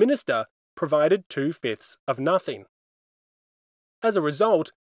 the minister provided 2/5 of nothing. As a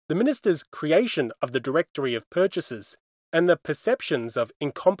result, the minister's creation of the Directory of Purchases and the perceptions of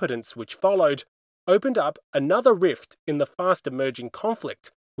incompetence which followed opened up another rift in the fast-emerging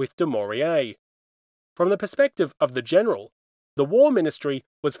conflict with Dumouriez. From the perspective of the general, the War Ministry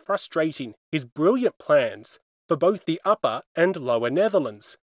was frustrating his brilliant plans for both the Upper and Lower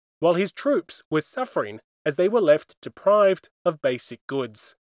Netherlands, while his troops were suffering as they were left deprived of basic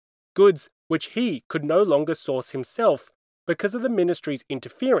goods. Goods which he could no longer source himself because of the ministry's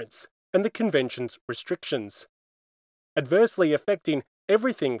interference and the convention's restrictions. Adversely affecting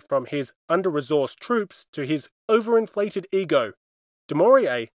everything from his under-resourced troops to his overinflated ego,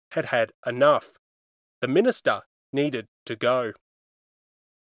 Dumouriez had had enough. The minister needed to go.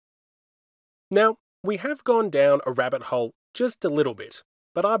 Now, we have gone down a rabbit hole just a little bit,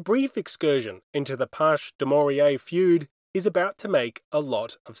 but our brief excursion into the Pache-Dumouriez feud is about to make a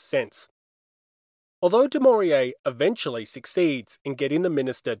lot of sense. Although Dumouriez eventually succeeds in getting the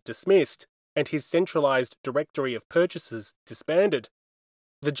minister dismissed and his centralized directory of purchases disbanded,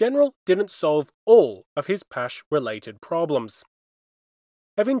 the general didn't solve all of his Pache-related problems.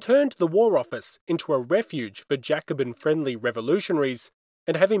 Having turned the War Office into a refuge for Jacobin-friendly revolutionaries,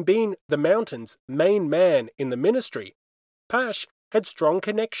 and having been the Mountain's main man in the ministry, Pache had strong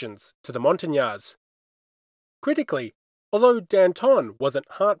connections to the Montagnards. Critically, although Danton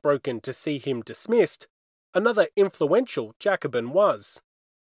wasn't heartbroken to see him dismissed, another influential Jacobin was.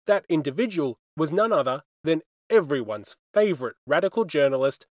 That individual was none other than everyone's favourite radical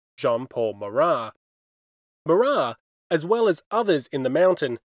journalist, Jean-Paul Marat. Marat, as well as others in the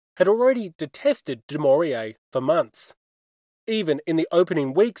Mountain, had already detested Dumouriez for months. Even in the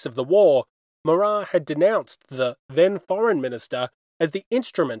opening weeks of the war, Marat had denounced the then foreign minister as the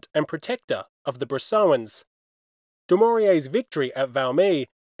instrument and protector of the Bressoans. Dumouriez's victory at Valmy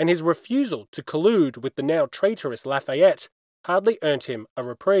and his refusal to collude with the now traitorous Lafayette hardly earned him a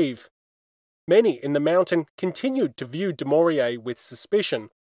reprieve. Many in the Mountain continued to view Dumouriez with suspicion,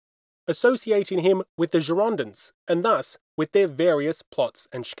 associating him with the Girondins and thus with their various plots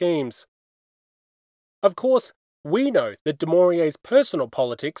and schemes. Of course, we know that Dumouriez's personal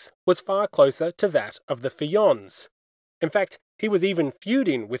politics was far closer to that of the Feuillants. In fact, he was even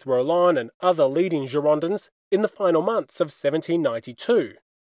feuding with Roland and other leading Girondins in the final months of 1792.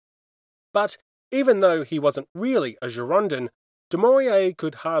 But even though he wasn't really a Girondin, Dumouriez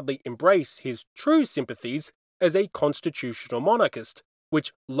could hardly embrace his true sympathies as a constitutional monarchist,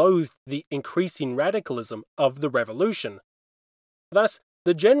 which loathed the increasing radicalism of the revolution. Thus,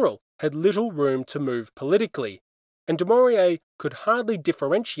 the general had little room to move politically, and Dumouriez could hardly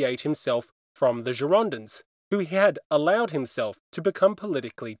differentiate himself from the Girondins, who he had allowed himself to become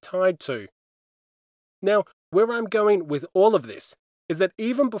politically tied to. Now, where I'm going with all of this is that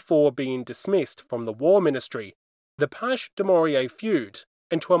even before being dismissed from the War Ministry, the Pache-Dumouriez feud,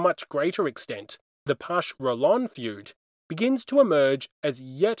 and to a much greater extent, the Pache-Roland feud, begins to emerge as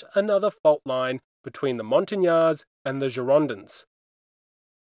yet another fault line between the Montagnards and the Girondins.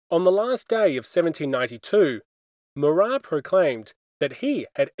 On the last day of 1792, Marat proclaimed that he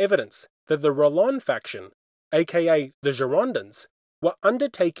had evidence that the Roland faction, aka the Girondins, were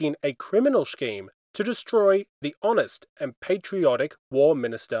undertaking a criminal scheme to destroy the honest and patriotic War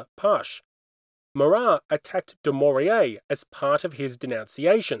Minister Pache. Marat attacked Dumouriez as part of his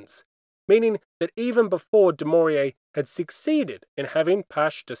denunciations, meaning that even before Dumouriez had succeeded in having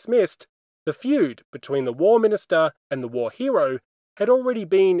Pache dismissed, the feud between the War Minister and the war hero had already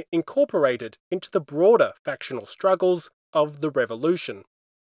been incorporated into the broader factional struggles of the revolution.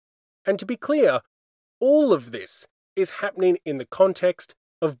 And to be clear, all of this is happening in the context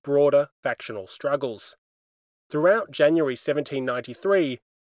of broader factional struggles. Throughout January 1793,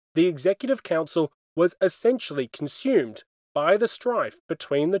 the Executive Council was essentially consumed by the strife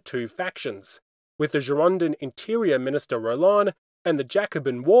between the two factions, with the Girondin Interior Minister Roland and the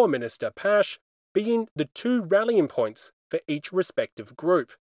Jacobin War Minister Pache being the two rallying points for each respective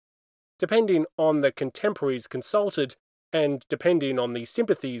group. Depending on the contemporaries consulted, and depending on the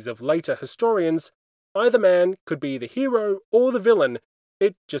sympathies of later historians, either man could be the hero or the villain.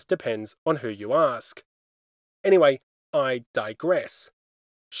 It just depends on who you ask. Anyway, I digress.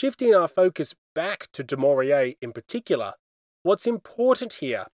 Shifting our focus back to Dumouriez in particular, what's important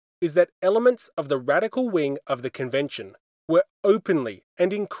here is that elements of the radical wing of the convention were openly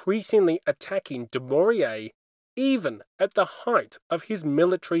and increasingly attacking Dumouriez even at the height of his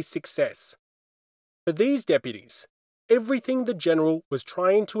military success. For these deputies, everything the general was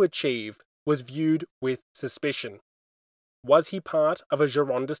trying to achieve was viewed with suspicion. Was he part of a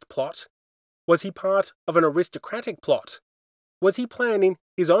Girondist plot? Was he part of an aristocratic plot? Was he planning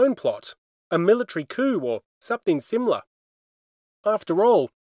his own plot, a military coup or something similar? After all,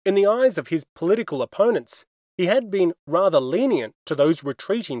 in the eyes of his political opponents, he had been rather lenient to those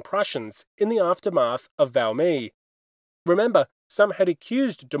retreating Prussians in the aftermath of Valmy. Remember, some had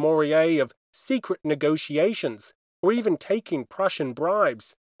accused Dumouriez of secret negotiations or even taking Prussian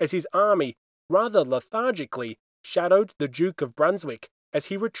bribes, as his army rather lethargically shadowed the Duke of Brunswick as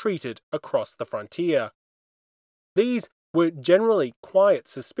he retreated across the frontier. These were generally quiet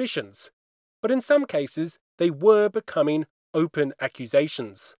suspicions, but in some cases they were becoming open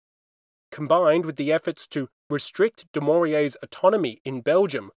accusations. Combined with the efforts to restrict Dumouriez's autonomy in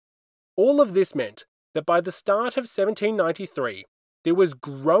Belgium. All of this meant that by the start of 1793, there was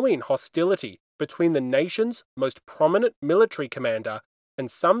growing hostility between the nation's most prominent military commander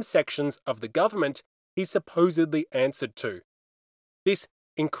and some sections of the government he supposedly answered to. This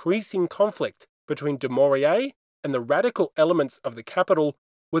increasing conflict between Dumouriez and the radical elements of the capital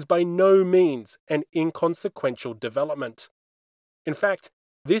was by no means an inconsequential development. In fact,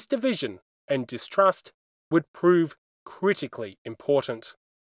 this division and distrust would prove critically important.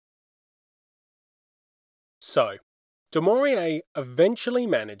 So, Dumouriez eventually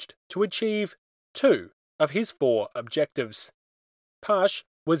managed to achieve 2 of his 4 objectives. Pache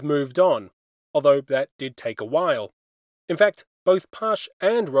was moved on, although that did take a while. In fact, both Pache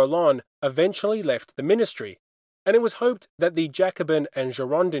and Roland eventually left the ministry, and it was hoped that the Jacobin and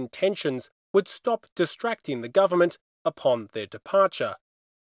Girondin tensions would stop distracting the government upon their departure.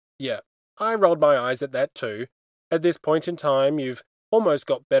 Yeah, I rolled my eyes at that too. At this point in time, you've almost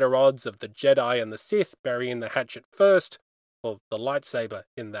got better odds of the Jedi and the Sith burying the hatchet first, or the lightsaber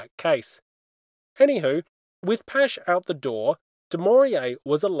in that case. Anywho, with Pache out the door, Dumouriez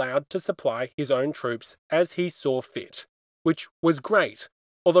was allowed to supply his own troops as he saw fit, which was great,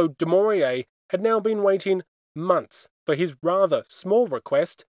 although Dumouriez had now been waiting months for his rather small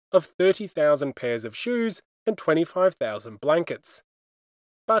request of 30,000 pairs of shoes and 25,000 blankets.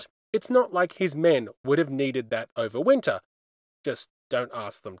 But it's not like his men would have needed that over winter. Just don't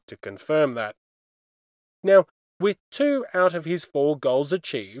ask them to confirm that. Now, with 2 out of his 4 goals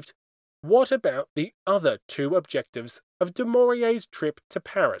achieved, what about the other 2 objectives of Dumouriez's trip to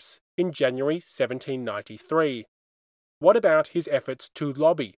Paris in January 1793? What about his efforts to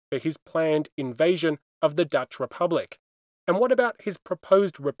lobby for his planned invasion of the Dutch Republic? And what about his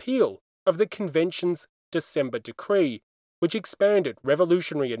proposed repeal of the Convention's December decree, which expanded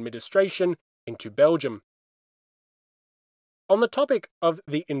revolutionary administration into Belgium? On the topic of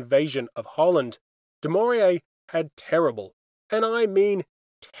the invasion of Holland, Dumouriez had terrible, and I mean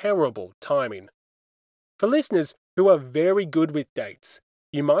terrible, timing. For listeners who are very good with dates,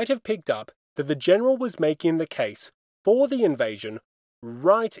 you might have picked up that the general was making the case for the invasion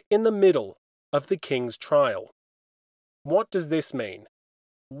right in the middle of the king's trial. What does this mean?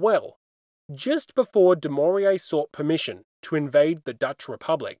 Well, just before Dumouriez sought permission to invade the Dutch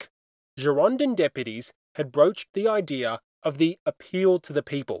Republic, Girondin deputies had broached the idea of the appeal to the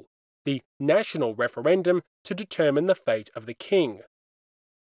people, the national referendum to determine the fate of the king.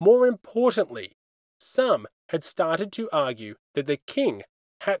 More importantly, some had started to argue that the king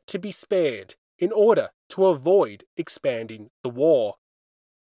had to be spared in order to avoid expanding the war.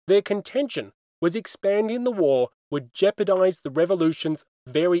 Their contention was expanding the war would jeopardize the revolution's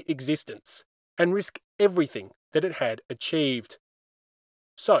very existence and risk everything that it had achieved.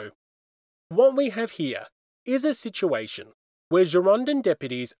 So, what we have here is a situation where Girondin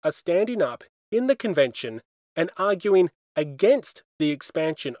deputies are standing up in the convention and arguing against the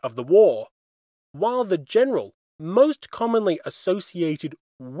expansion of the war, while the general most commonly associated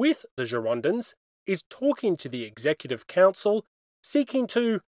with the Girondins is talking to the Executive Council, seeking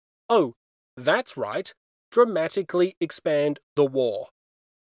to, oh, that's right, dramatically expand the war.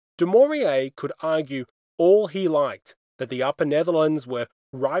 Dumouriez could argue all he liked that the Upper Netherlands were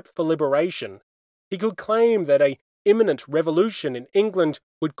ripe for liberation. He could claim that an imminent revolution in England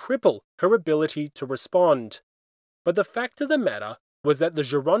would cripple her ability to respond. But the fact of the matter was that the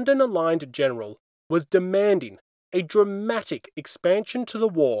Girondin-aligned general was demanding a dramatic expansion to the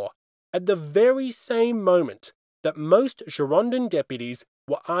war at the very same moment that most Girondin deputies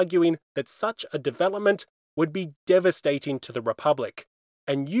were arguing that such a development would be devastating to the Republic,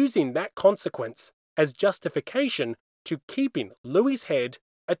 and using that consequence as justification to keeping Louis's head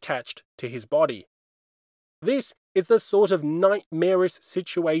attached to his body. This is the sort of nightmarish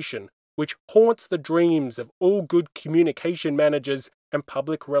situation which haunts the dreams of all good communication managers and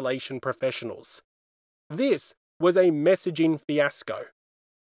public relation professionals. This was a messaging fiasco.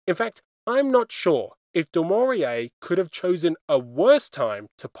 In fact, I'm not sure if Dumouriez could have chosen a worse time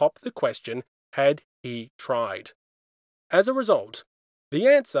to pop the question had he tried. As a result, the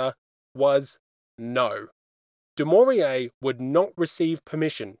answer was no. Dumouriez would not receive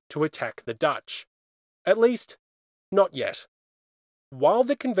permission to attack the Dutch. At least, not yet. While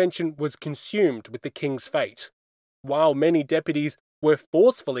the convention was consumed with the king's fate, while many deputies were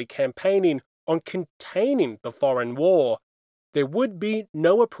forcefully campaigning on containing the foreign war, there would be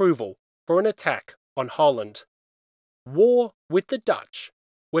no approval for an attack on Holland. War with the Dutch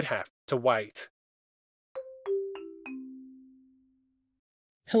would have to wait.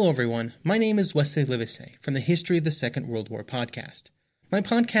 Hello everyone, my name is Wesley Livesey from the History of the Second World War podcast. My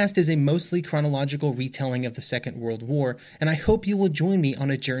podcast is a mostly chronological retelling of the Second World War, and I hope you will join me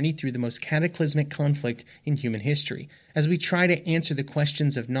on a journey through the most cataclysmic conflict in human history, as we try to answer the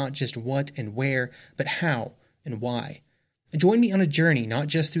questions of not just what and where, but how and why. Join me on a journey not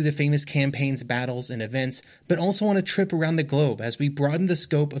just through the famous campaigns, battles, and events, but also on a trip around the globe as we broaden the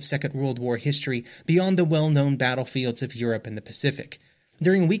scope of Second World War history beyond the well-known battlefields of Europe and the Pacific.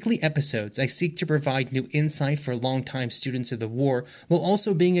 During weekly episodes, I seek to provide new insight for longtime students of the war, while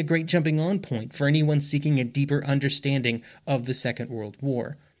also being a great jumping-on point for anyone seeking a deeper understanding of the Second World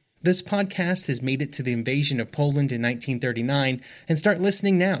War. This podcast has made it to the invasion of Poland in 1939, and start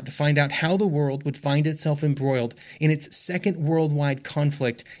listening now to find out how the world would find itself embroiled in its second worldwide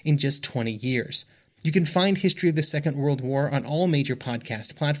conflict in just 20 years. You can find History of the Second World War on all major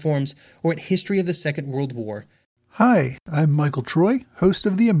podcast platforms or at historyofthesecondworldwar. Hi, I'm Michael Troy, host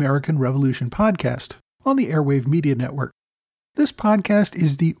of the American Revolution podcast on the Airwave Media Network. This podcast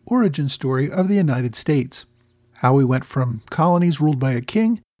is the origin story of the United States, how we went from colonies ruled by a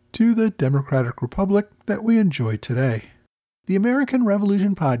king to the democratic republic that we enjoy today. The American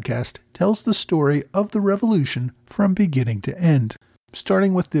Revolution podcast tells the story of the revolution from beginning to end,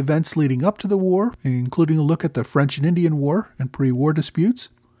 starting with the events leading up to the war, including a look at the French and Indian War and pre-war disputes.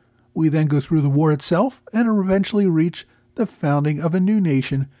 We then go through the war itself and eventually reach the founding of a new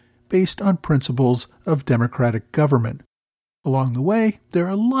nation based on principles of democratic government. Along the way, there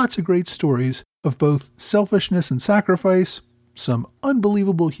are lots of great stories of both selfishness and sacrifice, some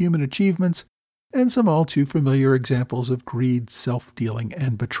unbelievable human achievements, and some all too familiar examples of greed, self-dealing,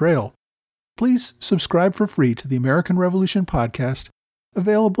 and betrayal. Please subscribe for free to the American Revolution podcast,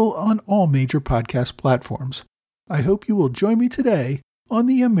 available on all major podcast platforms. I hope you will join me today on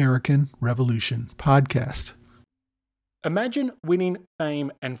the American Revolution podcast. Imagine winning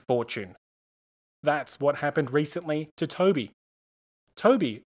fame and fortune. That's what happened recently to Toby.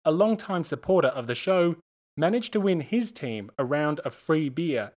 Toby, a longtime supporter of the show, managed to win his team a round of free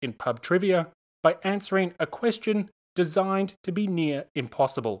beer in pub trivia by answering a question designed to be near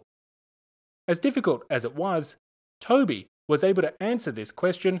impossible. As difficult as it was, Toby was able to answer this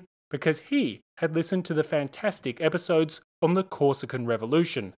question because he had listened to the fantastic episodes on the Corsican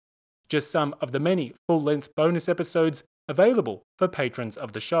Revolution, just some of the many full-length bonus episodes available for patrons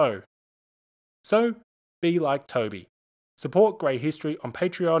of the show. So, be like Toby. Support Grey History on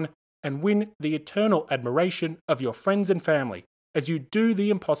Patreon and win the eternal admiration of your friends and family as you do the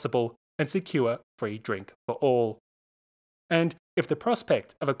impossible and secure free drink for all. And if the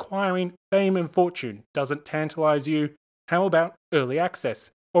prospect of acquiring fame and fortune doesn't tantalize you, how about early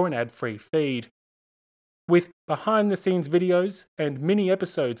access or an ad-free feed? With behind-the-scenes videos and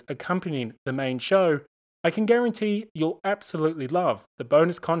mini-episodes accompanying the main show, I can guarantee you'll absolutely love the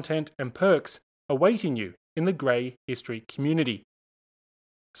bonus content and perks awaiting you in the Grey History community.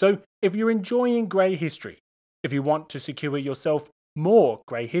 So, if you're enjoying Grey History, if you want to secure yourself more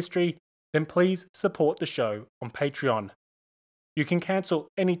Grey History, then please support the show on Patreon. You can cancel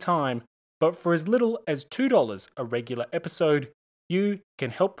anytime, but for as little as $2 a regular episode, you can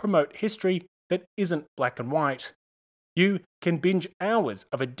help promote history that isn't black and white. You can binge hours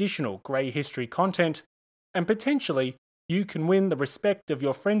of additional Grey History content, and potentially you can win the respect of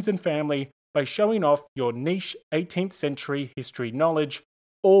your friends and family by showing off your niche 18th century history knowledge,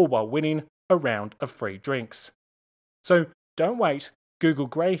 all while winning a round of free drinks. So don't wait, Google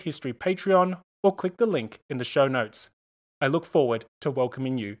Grey History Patreon or click the link in the show notes. I look forward to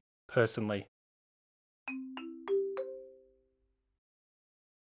welcoming you personally.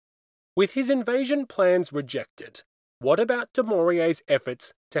 With his invasion plans rejected, what about Du Maurier's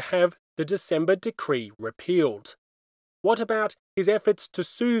efforts to have the December Decree repealed? What about his efforts to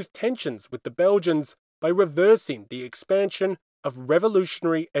soothe tensions with the Belgians by reversing the expansion of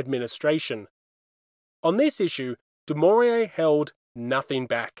revolutionary administration? On this issue, Du Maurier held nothing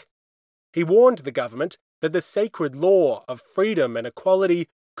back. He warned the government that the sacred law of freedom and equality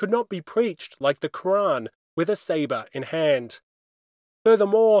could not be preached like the Quran with a saber in hand.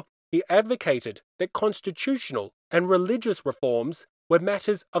 Furthermore, he advocated that constitutional and religious reforms were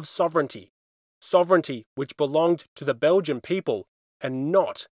matters of sovereignty which belonged to the Belgian people and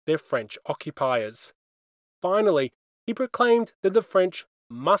not their French occupiers. Finally, he proclaimed that the French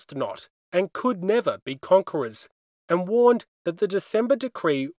must not and could never be conquerors, and warned that the December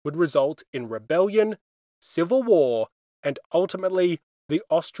Decree would result in rebellion, civil war, and ultimately the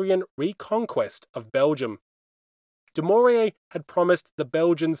Austrian reconquest of Belgium. Du Maurier had promised the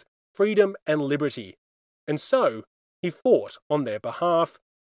Belgians freedom and liberty, and so he fought on their behalf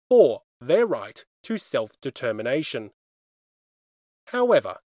for their right to self-determination.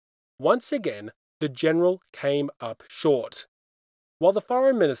 However, once again, the general came up short. While the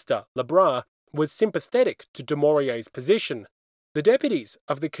Foreign Minister, Lebras, was sympathetic to Dumouriez's position, the deputies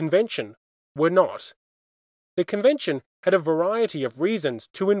of the convention were not. The convention had a variety of reasons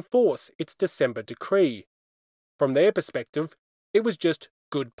to enforce its December decree. From their perspective, it was just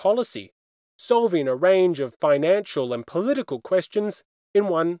good policy, solving a range of financial and political questions in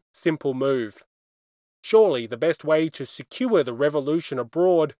one simple move. Surely the best way to secure the revolution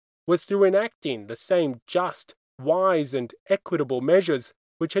abroad was through enacting the same just, wise, and equitable measures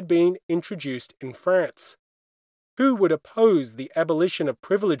which had been introduced in France. Who would oppose the abolition of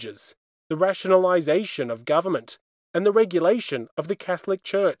privileges, the rationalization of government, and the regulation of the Catholic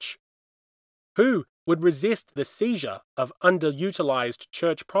Church? Who would resist the seizure of underutilized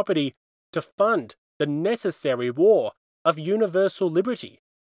church property to fund the necessary war of universal liberty?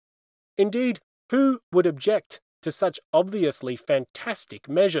 Indeed, who would object to such obviously fantastic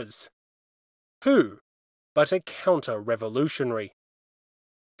measures? Who but a counter-revolutionary?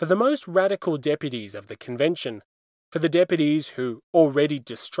 For the most radical deputies of the convention, for the deputies who already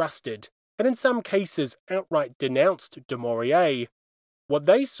distrusted and in some cases outright denounced Dumouriez, what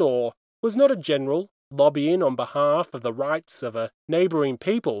they saw was not a general lobbying on behalf of the rights of a neighbouring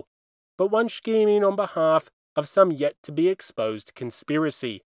people, but one scheming on behalf of some yet-to-be-exposed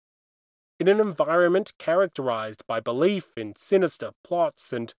conspiracy. In an environment characterized by belief in sinister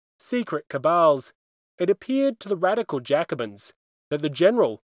plots and secret cabals, it appeared to the radical Jacobins that the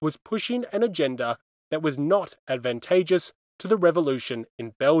general was pushing an agenda that was not advantageous to the revolution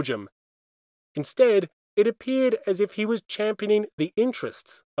in Belgium. Instead, it appeared as if he was championing the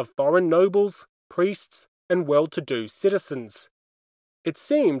interests of foreign nobles, priests, and well-to-do citizens. It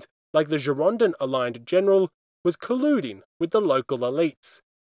seemed like the Girondin-aligned general was colluding with the local elites,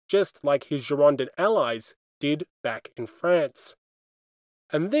 just like his Girondin allies did back in France.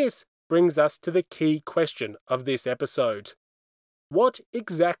 And this brings us to the key question of this episode. What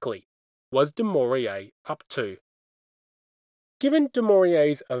exactly was Dumouriez up to? Given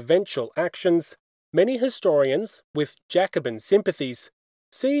Dumouriez's eventual actions, many historians with Jacobin sympathies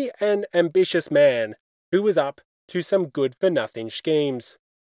see an ambitious man who was up to some good-for-nothing schemes.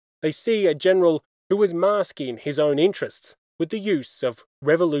 They see a general who was masking his own interests with the use of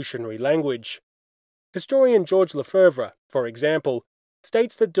revolutionary language. Historian Georges Lefebvre, for example,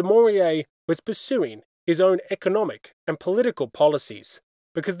 states that Dumouriez was pursuing his own economic and political policies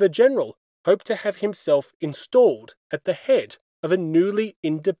because the general hoped to have himself installed at the head of a newly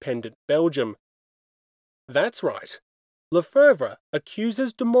independent Belgium. That's right. Lefebvre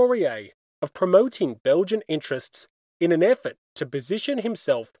accuses Dumouriez of promoting Belgian interests in an effort to position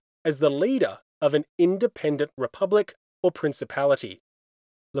himself as the leader of an independent republic or principality.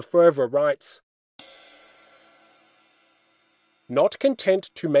 Lefebvre writes, "Not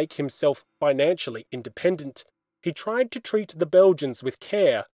content to make himself financially independent, he tried to treat the Belgians with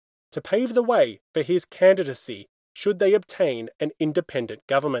care, to pave the way for his candidacy should they obtain an independent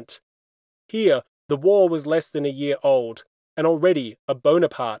government. Here, the war was less than a year old, and already a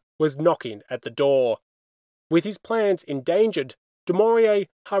Bonaparte was knocking at the door. With his plans endangered, Dumouriez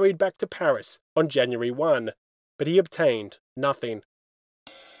hurried back to Paris on January 1, but he obtained nothing."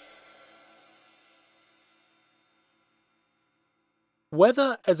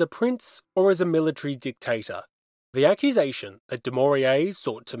 Whether as a prince or as a military dictator, the accusation that Dumouriez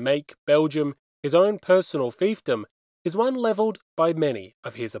sought to make Belgium his own personal fiefdom is one levelled by many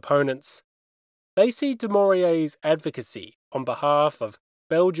of his opponents. They see Dumouriez's advocacy on behalf of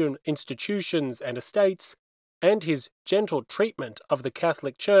Belgian institutions and estates, and his gentle treatment of the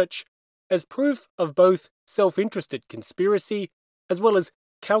Catholic Church, as proof of both self-interested conspiracy as well as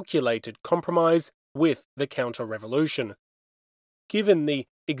calculated compromise with the counter-revolution. Given the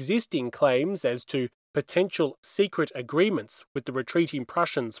existing claims as to potential secret agreements with the retreating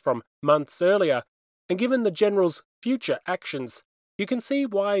Prussians from months earlier, and given the general's future actions, you can see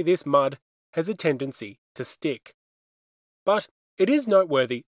why this mud has a tendency to stick. But it is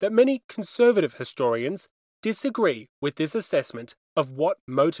noteworthy that many conservative historians disagree with this assessment of what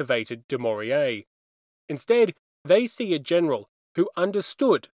motivated Dumouriez. Instead, they see a general who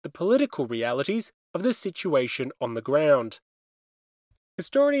understood the political realities of the situation on the ground.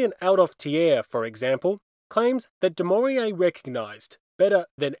 Historian Adolphe Thiers, for example, claims that Dumouriez recognized, better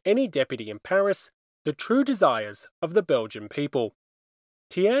than any deputy in Paris, the true desires of the Belgian people.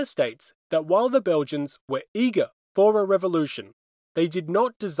 Thiers states that while the Belgians were eager for a revolution, they did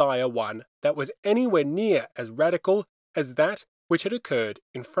not desire one that was anywhere near as radical as that which had occurred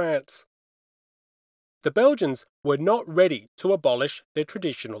in France. The Belgians were not ready to abolish their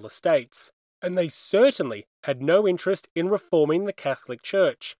traditional estates, and they certainly had no interest in reforming the Catholic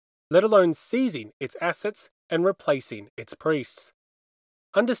Church, let alone seizing its assets and replacing its priests.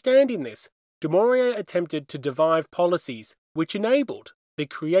 Understanding this, Dumouriez attempted to devise policies which enabled the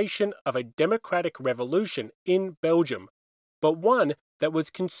creation of a democratic revolution in Belgium, but one that was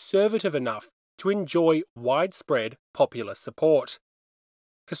conservative enough to enjoy widespread popular support.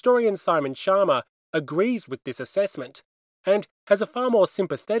 Historian Simon Schama agrees with this assessment and has a far more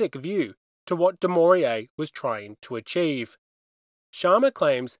sympathetic view to what Dumouriez was trying to achieve. Schama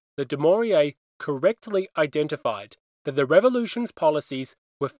claims that Dumouriez correctly identified that the revolution's policies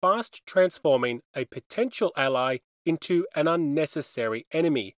were fast transforming a potential ally into an unnecessary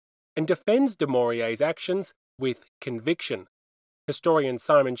enemy, and defends Dumouriez's actions with conviction. Historian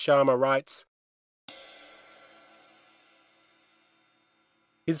Simon Schama writes,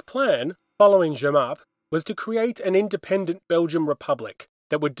 his plan, following Jemappes, was to create an independent Belgian republic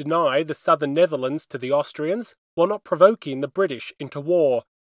that would deny the southern Netherlands to the Austrians while not provoking the British into war.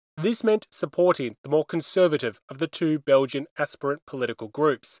 This meant supporting the more conservative of the two Belgian aspirant political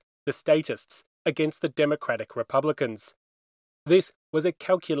groups, the Statists, against the Democratic Republicans. This was a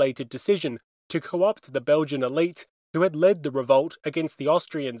calculated decision to co-opt the Belgian elite who had led the revolt against the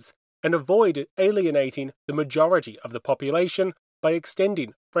Austrians and avoid alienating the majority of the population by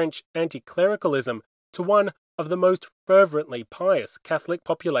extending French anti-clericalism to one of the most fervently pious Catholic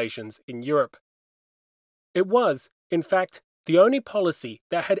populations in Europe. It was, in fact, the only policy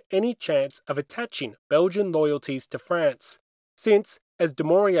that had any chance of attaching Belgian loyalties to France, since, as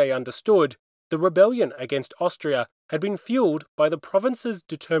Dumouriez understood, the rebellion against Austria had been fueled by the province's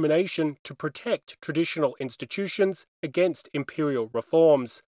determination to protect traditional institutions against imperial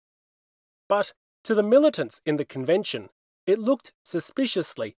reforms. But to the militants in the convention, it looked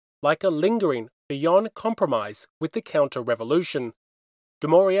suspiciously like a lingering beyond compromise with the counter-revolution.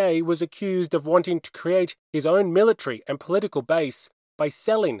 Dumouriez was accused of wanting to create his own military and political base by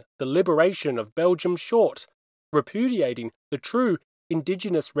selling the liberation of Belgium short, repudiating the true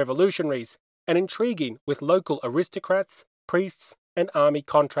indigenous revolutionaries, and intriguing with local aristocrats, priests, and army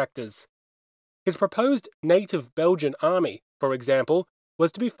contractors. His proposed native Belgian army, for example,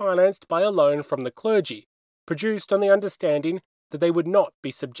 was to be financed by a loan from the clergy, produced on the understanding that they would not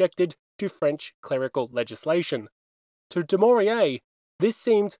be subjected to French clerical legislation. To Dumouriez, this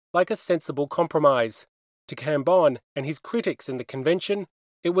seemed like a sensible compromise. To Cambon and his critics in the convention,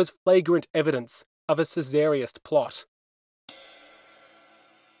 it was flagrant evidence of a Caesarist plot.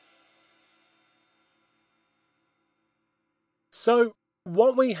 So,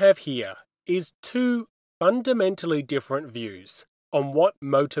 what we have here is two fundamentally different views on what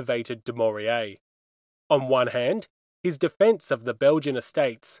motivated Dumouriez. On one hand, his defense of the Belgian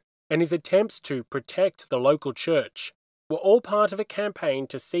estates and his attempts to protect the local church were all part of a campaign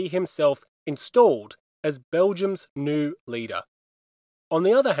to see himself installed as Belgium's new leader. On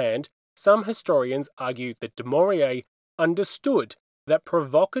the other hand, some historians argue that Dumouriez understood that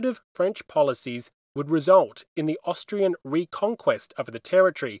provocative French policies would result in the Austrian reconquest of the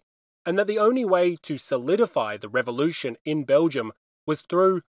territory, and that the only way to solidify the revolution in Belgium was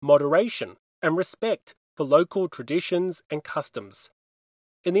through moderation and respect for local traditions and customs.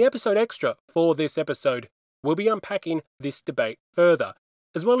 In the episode extra for this episode, we'll be unpacking this debate further,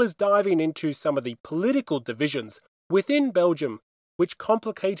 as well as diving into some of the political divisions within Belgium which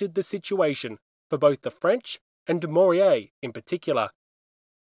complicated the situation for both the French and Dumouriez in particular.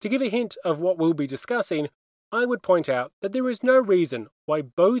 To give a hint of what we'll be discussing, I would point out that there is no reason why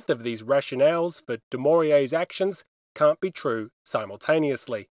both of these rationales for Dumouriez's actions can't be true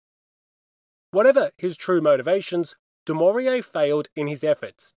simultaneously. Whatever his true motivations, Dumouriez failed in his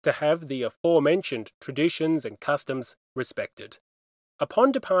efforts to have the aforementioned traditions and customs respected.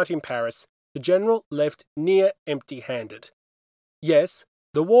 Upon departing Paris, the general left near empty-handed. Yes,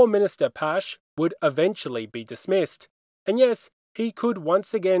 the war minister Pache would eventually be dismissed, and yes, he could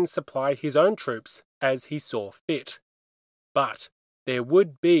once again supply his own troops as he saw fit. But there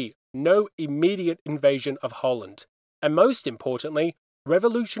would be no immediate invasion of Holland, and most importantly,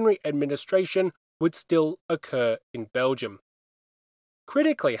 revolutionary administration would still occur in Belgium.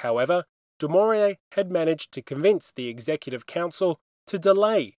 Critically, however, Dumouriez had managed to convince the Executive Council to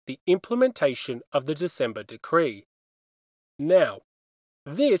delay the implementation of the December Decree. Now,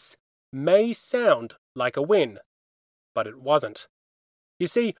 this may sound like a win, but it wasn't. You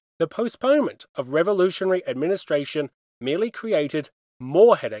see, the postponement of revolutionary administration merely created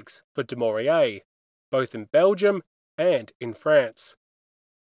more headaches for Dumouriez, both in Belgium and in France.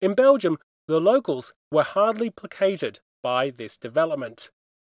 In Belgium, the locals were hardly placated by this development.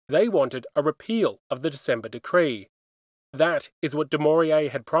 They wanted a repeal of the December Decree. That is what Dumouriez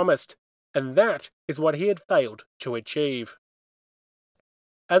had promised, and that is what he had failed to achieve.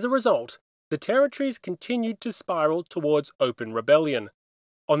 As a result, the territories continued to spiral towards open rebellion,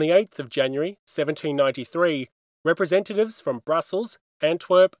 On the 8th of January 1793, representatives from Brussels,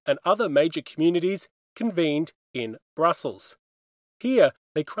 Antwerp, and other major communities convened in Brussels. Here,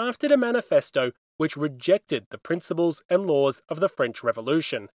 they crafted a manifesto which rejected the principles and laws of the French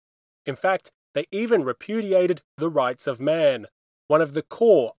Revolution. In fact, they even repudiated the rights of man, one of the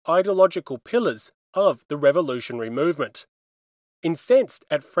core ideological pillars of the revolutionary movement. Incensed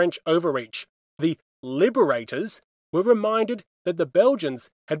at French overreach, the liberators were reminded that the Belgians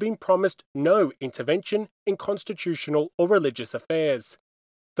had been promised no intervention in constitutional or religious affairs.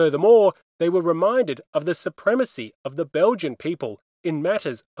 Furthermore, they were reminded of the supremacy of the Belgian people in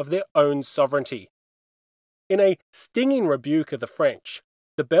matters of their own sovereignty. In a stinging rebuke of the French,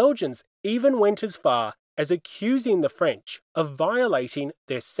 the Belgians even went as far as accusing the French of violating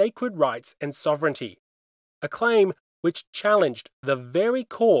their sacred rights and sovereignty, a claim which challenged the very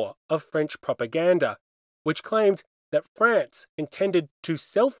core of French propaganda, which claimed that France intended to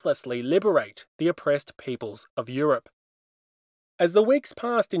selflessly liberate the oppressed peoples of Europe. As the weeks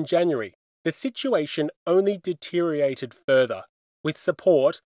passed in January, the situation only deteriorated further, with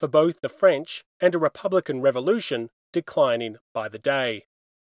support for both the French and a Republican revolution declining by the day.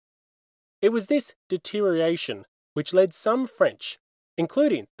 It was this deterioration which led some French,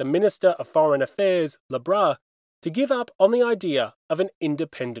 including the Minister of Foreign Affairs, Lebras, to give up on the idea of an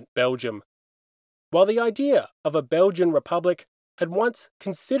independent Belgium. While the idea of a Belgian republic had once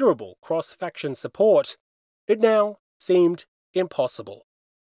considerable cross-faction support, it now seemed impossible.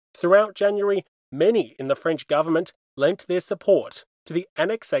 Throughout January, many in the French government lent their support to the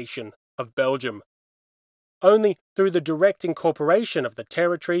annexation of Belgium. Only through the direct incorporation of the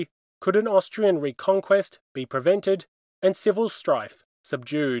territory could an Austrian reconquest be prevented and civil strife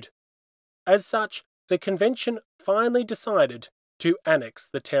subdued. As such, the convention finally decided to annex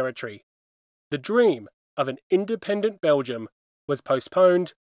the territory. The dream of an independent Belgium was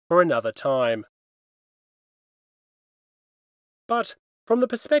postponed for another time. But from the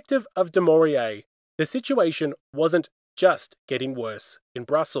perspective of Dumouriez, the situation wasn't just getting worse in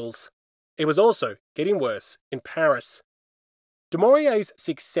Brussels. It was also getting worse in Paris. Dumouriez's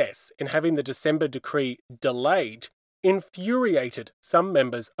success in having the December decree delayed infuriated some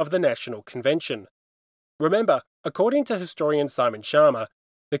members of the National Convention. Remember, according to historian Simon Schama,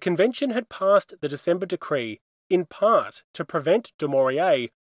 the convention had passed the December decree in part to prevent Dumouriez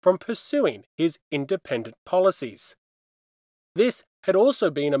from pursuing his independent policies. This had also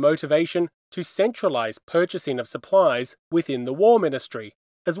been a motivation to centralize purchasing of supplies within the War Ministry,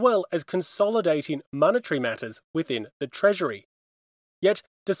 as well as consolidating monetary matters within the Treasury. Yet,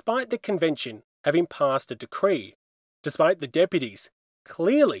 despite the convention having passed a decree, despite the deputies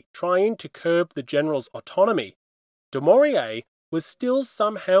clearly trying to curb the general's autonomy, Dumouriez was still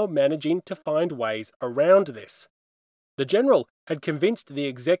somehow managing to find ways around this. The general had convinced the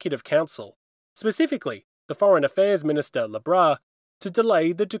Executive Council, specifically the Foreign Affairs Minister Lebras, to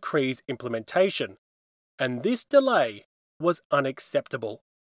delay the decree's implementation, and this delay was unacceptable.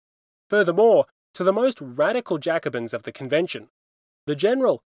 Furthermore, to the most radical Jacobins of the convention, the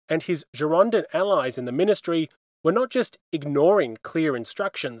general and his Girondin allies in the ministry were not just ignoring clear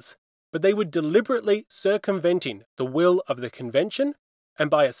instructions, but they were deliberately circumventing the will of the convention and,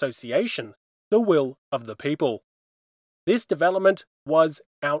 by association, the will of the people. This development was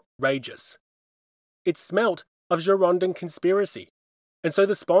outrageous. It smelt of Girondin conspiracy, and so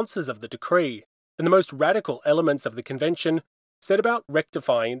the sponsors of the decree and the most radical elements of the convention set about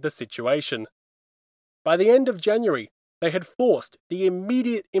rectifying the situation. By the end of January, they had forced the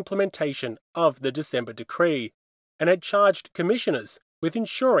immediate implementation of the December decree and had charged commissioners with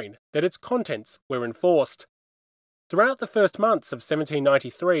ensuring that its contents were enforced. Throughout the first months of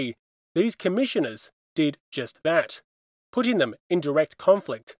 1793, these commissioners did just that, putting them in direct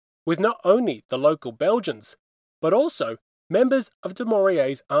conflict with not only the local Belgians, but also members of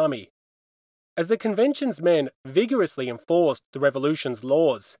Dumouriez's army. As the convention's men vigorously enforced the revolution's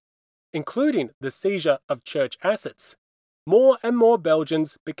laws, including the seizure of church assets, more and more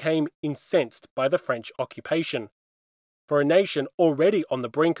Belgians became incensed by the French occupation. For a nation already on the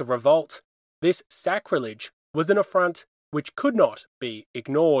brink of revolt, this sacrilege was an affront which could not be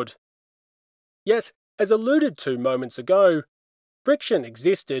ignored. Yet, as alluded to moments ago, friction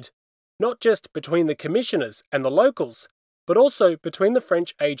existed not just between the commissioners and the locals, but also between the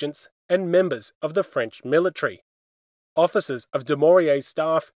French agents and members of the French military. Officers of Dumouriez's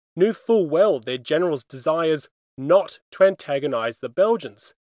staff knew full well their general's desires not to antagonize the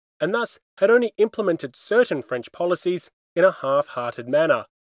Belgians, and thus had only implemented certain French policies in a half-hearted manner.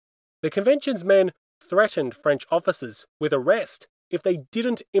 The convention's men threatened French officers with arrest if they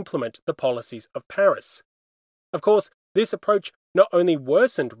didn't implement the policies of Paris. Of course, this approach not only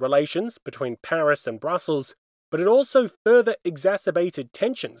worsened relations between Paris and Brussels, but it also further exacerbated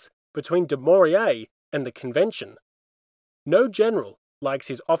tensions between Dumouriez and the Convention. No general likes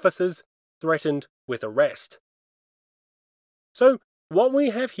his officers threatened with arrest. So, what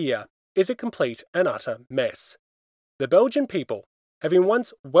we have here is a complete and utter mess. The Belgian people, having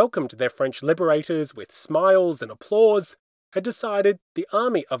once welcomed their French liberators with smiles and applause, had decided the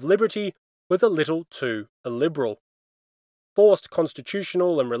Army of Liberty was a little too illiberal. Forced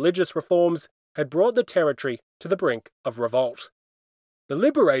constitutional and religious reforms had brought the territory to the brink of revolt. The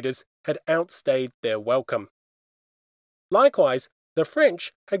liberators had outstayed their welcome. Likewise, the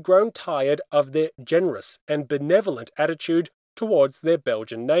French had grown tired of their generous and benevolent attitude towards their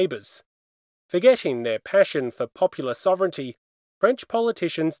Belgian neighbours. Forgetting their passion for popular sovereignty, French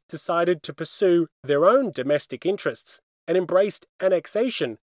politicians decided to pursue their own domestic interests and embraced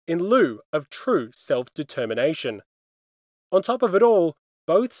annexation in lieu of true self-determination. On top of it all,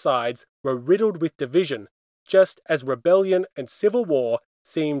 both sides were riddled with division, just as rebellion and civil war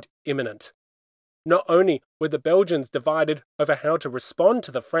seemed imminent. Not only were the Belgians divided over how to respond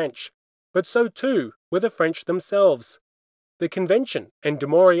to the French, but so too were the French themselves. The Convention and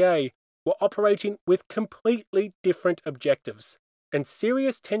Dumouriez were operating with completely different objectives, and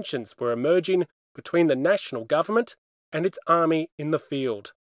serious tensions were emerging between the national government and its army in the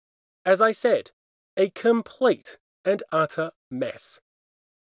field. As I said, a complete and utter mess.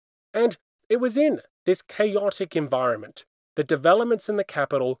 And it was in this chaotic environment that developments in the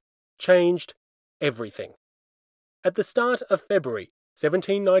capital changed everything. At the start of February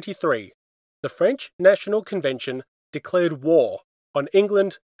 1793, the French National Convention declared war on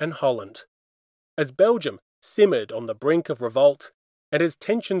England and Holland. As Belgium simmered on the brink of revolt, and as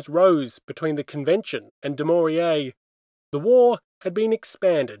tensions rose between the Convention and Dumouriez, the war had been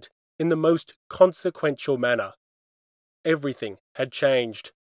expanded in the most consequential manner. Everything had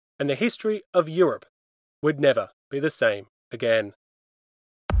changed, and the history of Europe would never be the same again.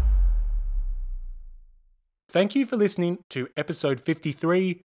 Thank you for listening to episode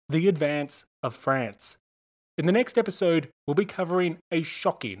 53, The Advance of France. In the next episode, we'll be covering a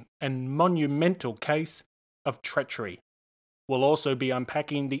shocking and monumental case of treachery. We'll also be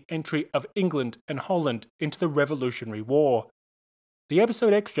unpacking the entry of England and Holland into the Revolutionary War. The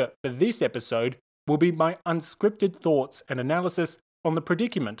episode extra for this episode will be my unscripted thoughts and analysis on the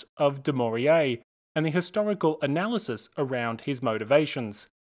predicament of Dumouriez and the historical analysis around his motivations.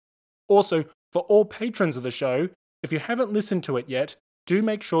 Also, for all patrons of the show, if you haven't listened to it yet, do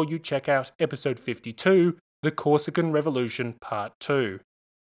make sure you check out episode 52, The Corsican Revolution Part 2.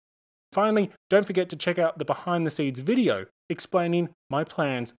 Finally, don't forget to check out the behind-the-scenes video explaining my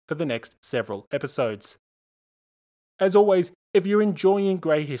plans for the next several episodes. As always, if you're enjoying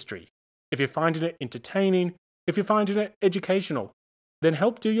Grey History, if you're finding it entertaining, if you're finding it educational, then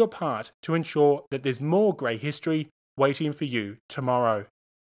help do your part to ensure that there's more Grey History waiting for you tomorrow.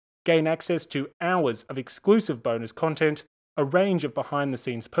 Gain access to hours of exclusive bonus content, a range of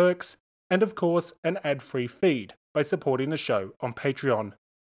behind-the-scenes perks, and of course an ad-free feed by supporting the show on Patreon.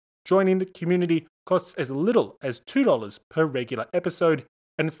 Joining the community costs as little as $2 per regular episode,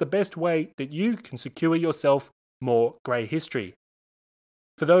 and it's the best way that you can secure yourself more Grey History.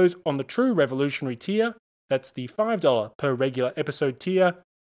 For those on the True Revolutionary tier, that's the $5 per regular episode tier,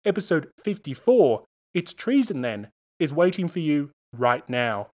 episode 54, It's Treason Then, is waiting for you right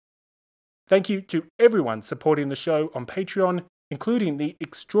now. Thank you to everyone supporting the show on Patreon, including the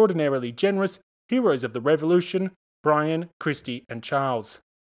extraordinarily generous heroes of the Revolution, Brian, Christy, and Charles.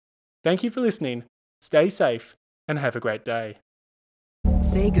 Thank you for listening, stay safe, and have a great day.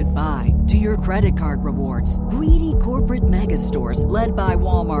 Say goodbye to your credit card rewards. Greedy corporate mega stores, led by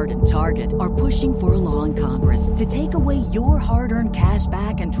Walmart and Target, are pushing for a law in Congress to take away your hard-earned cash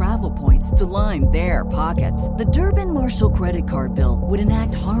back and travel points to line their pockets. The Durbin-Marshall credit card bill would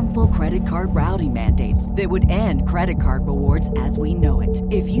enact harmful credit card routing mandates that would end credit card rewards as we know it.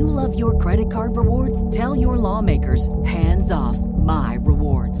 If you love your credit card rewards, tell your lawmakers, hands off my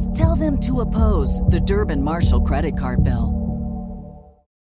rewards. Tell them to oppose the Durbin-Marshall credit card bill.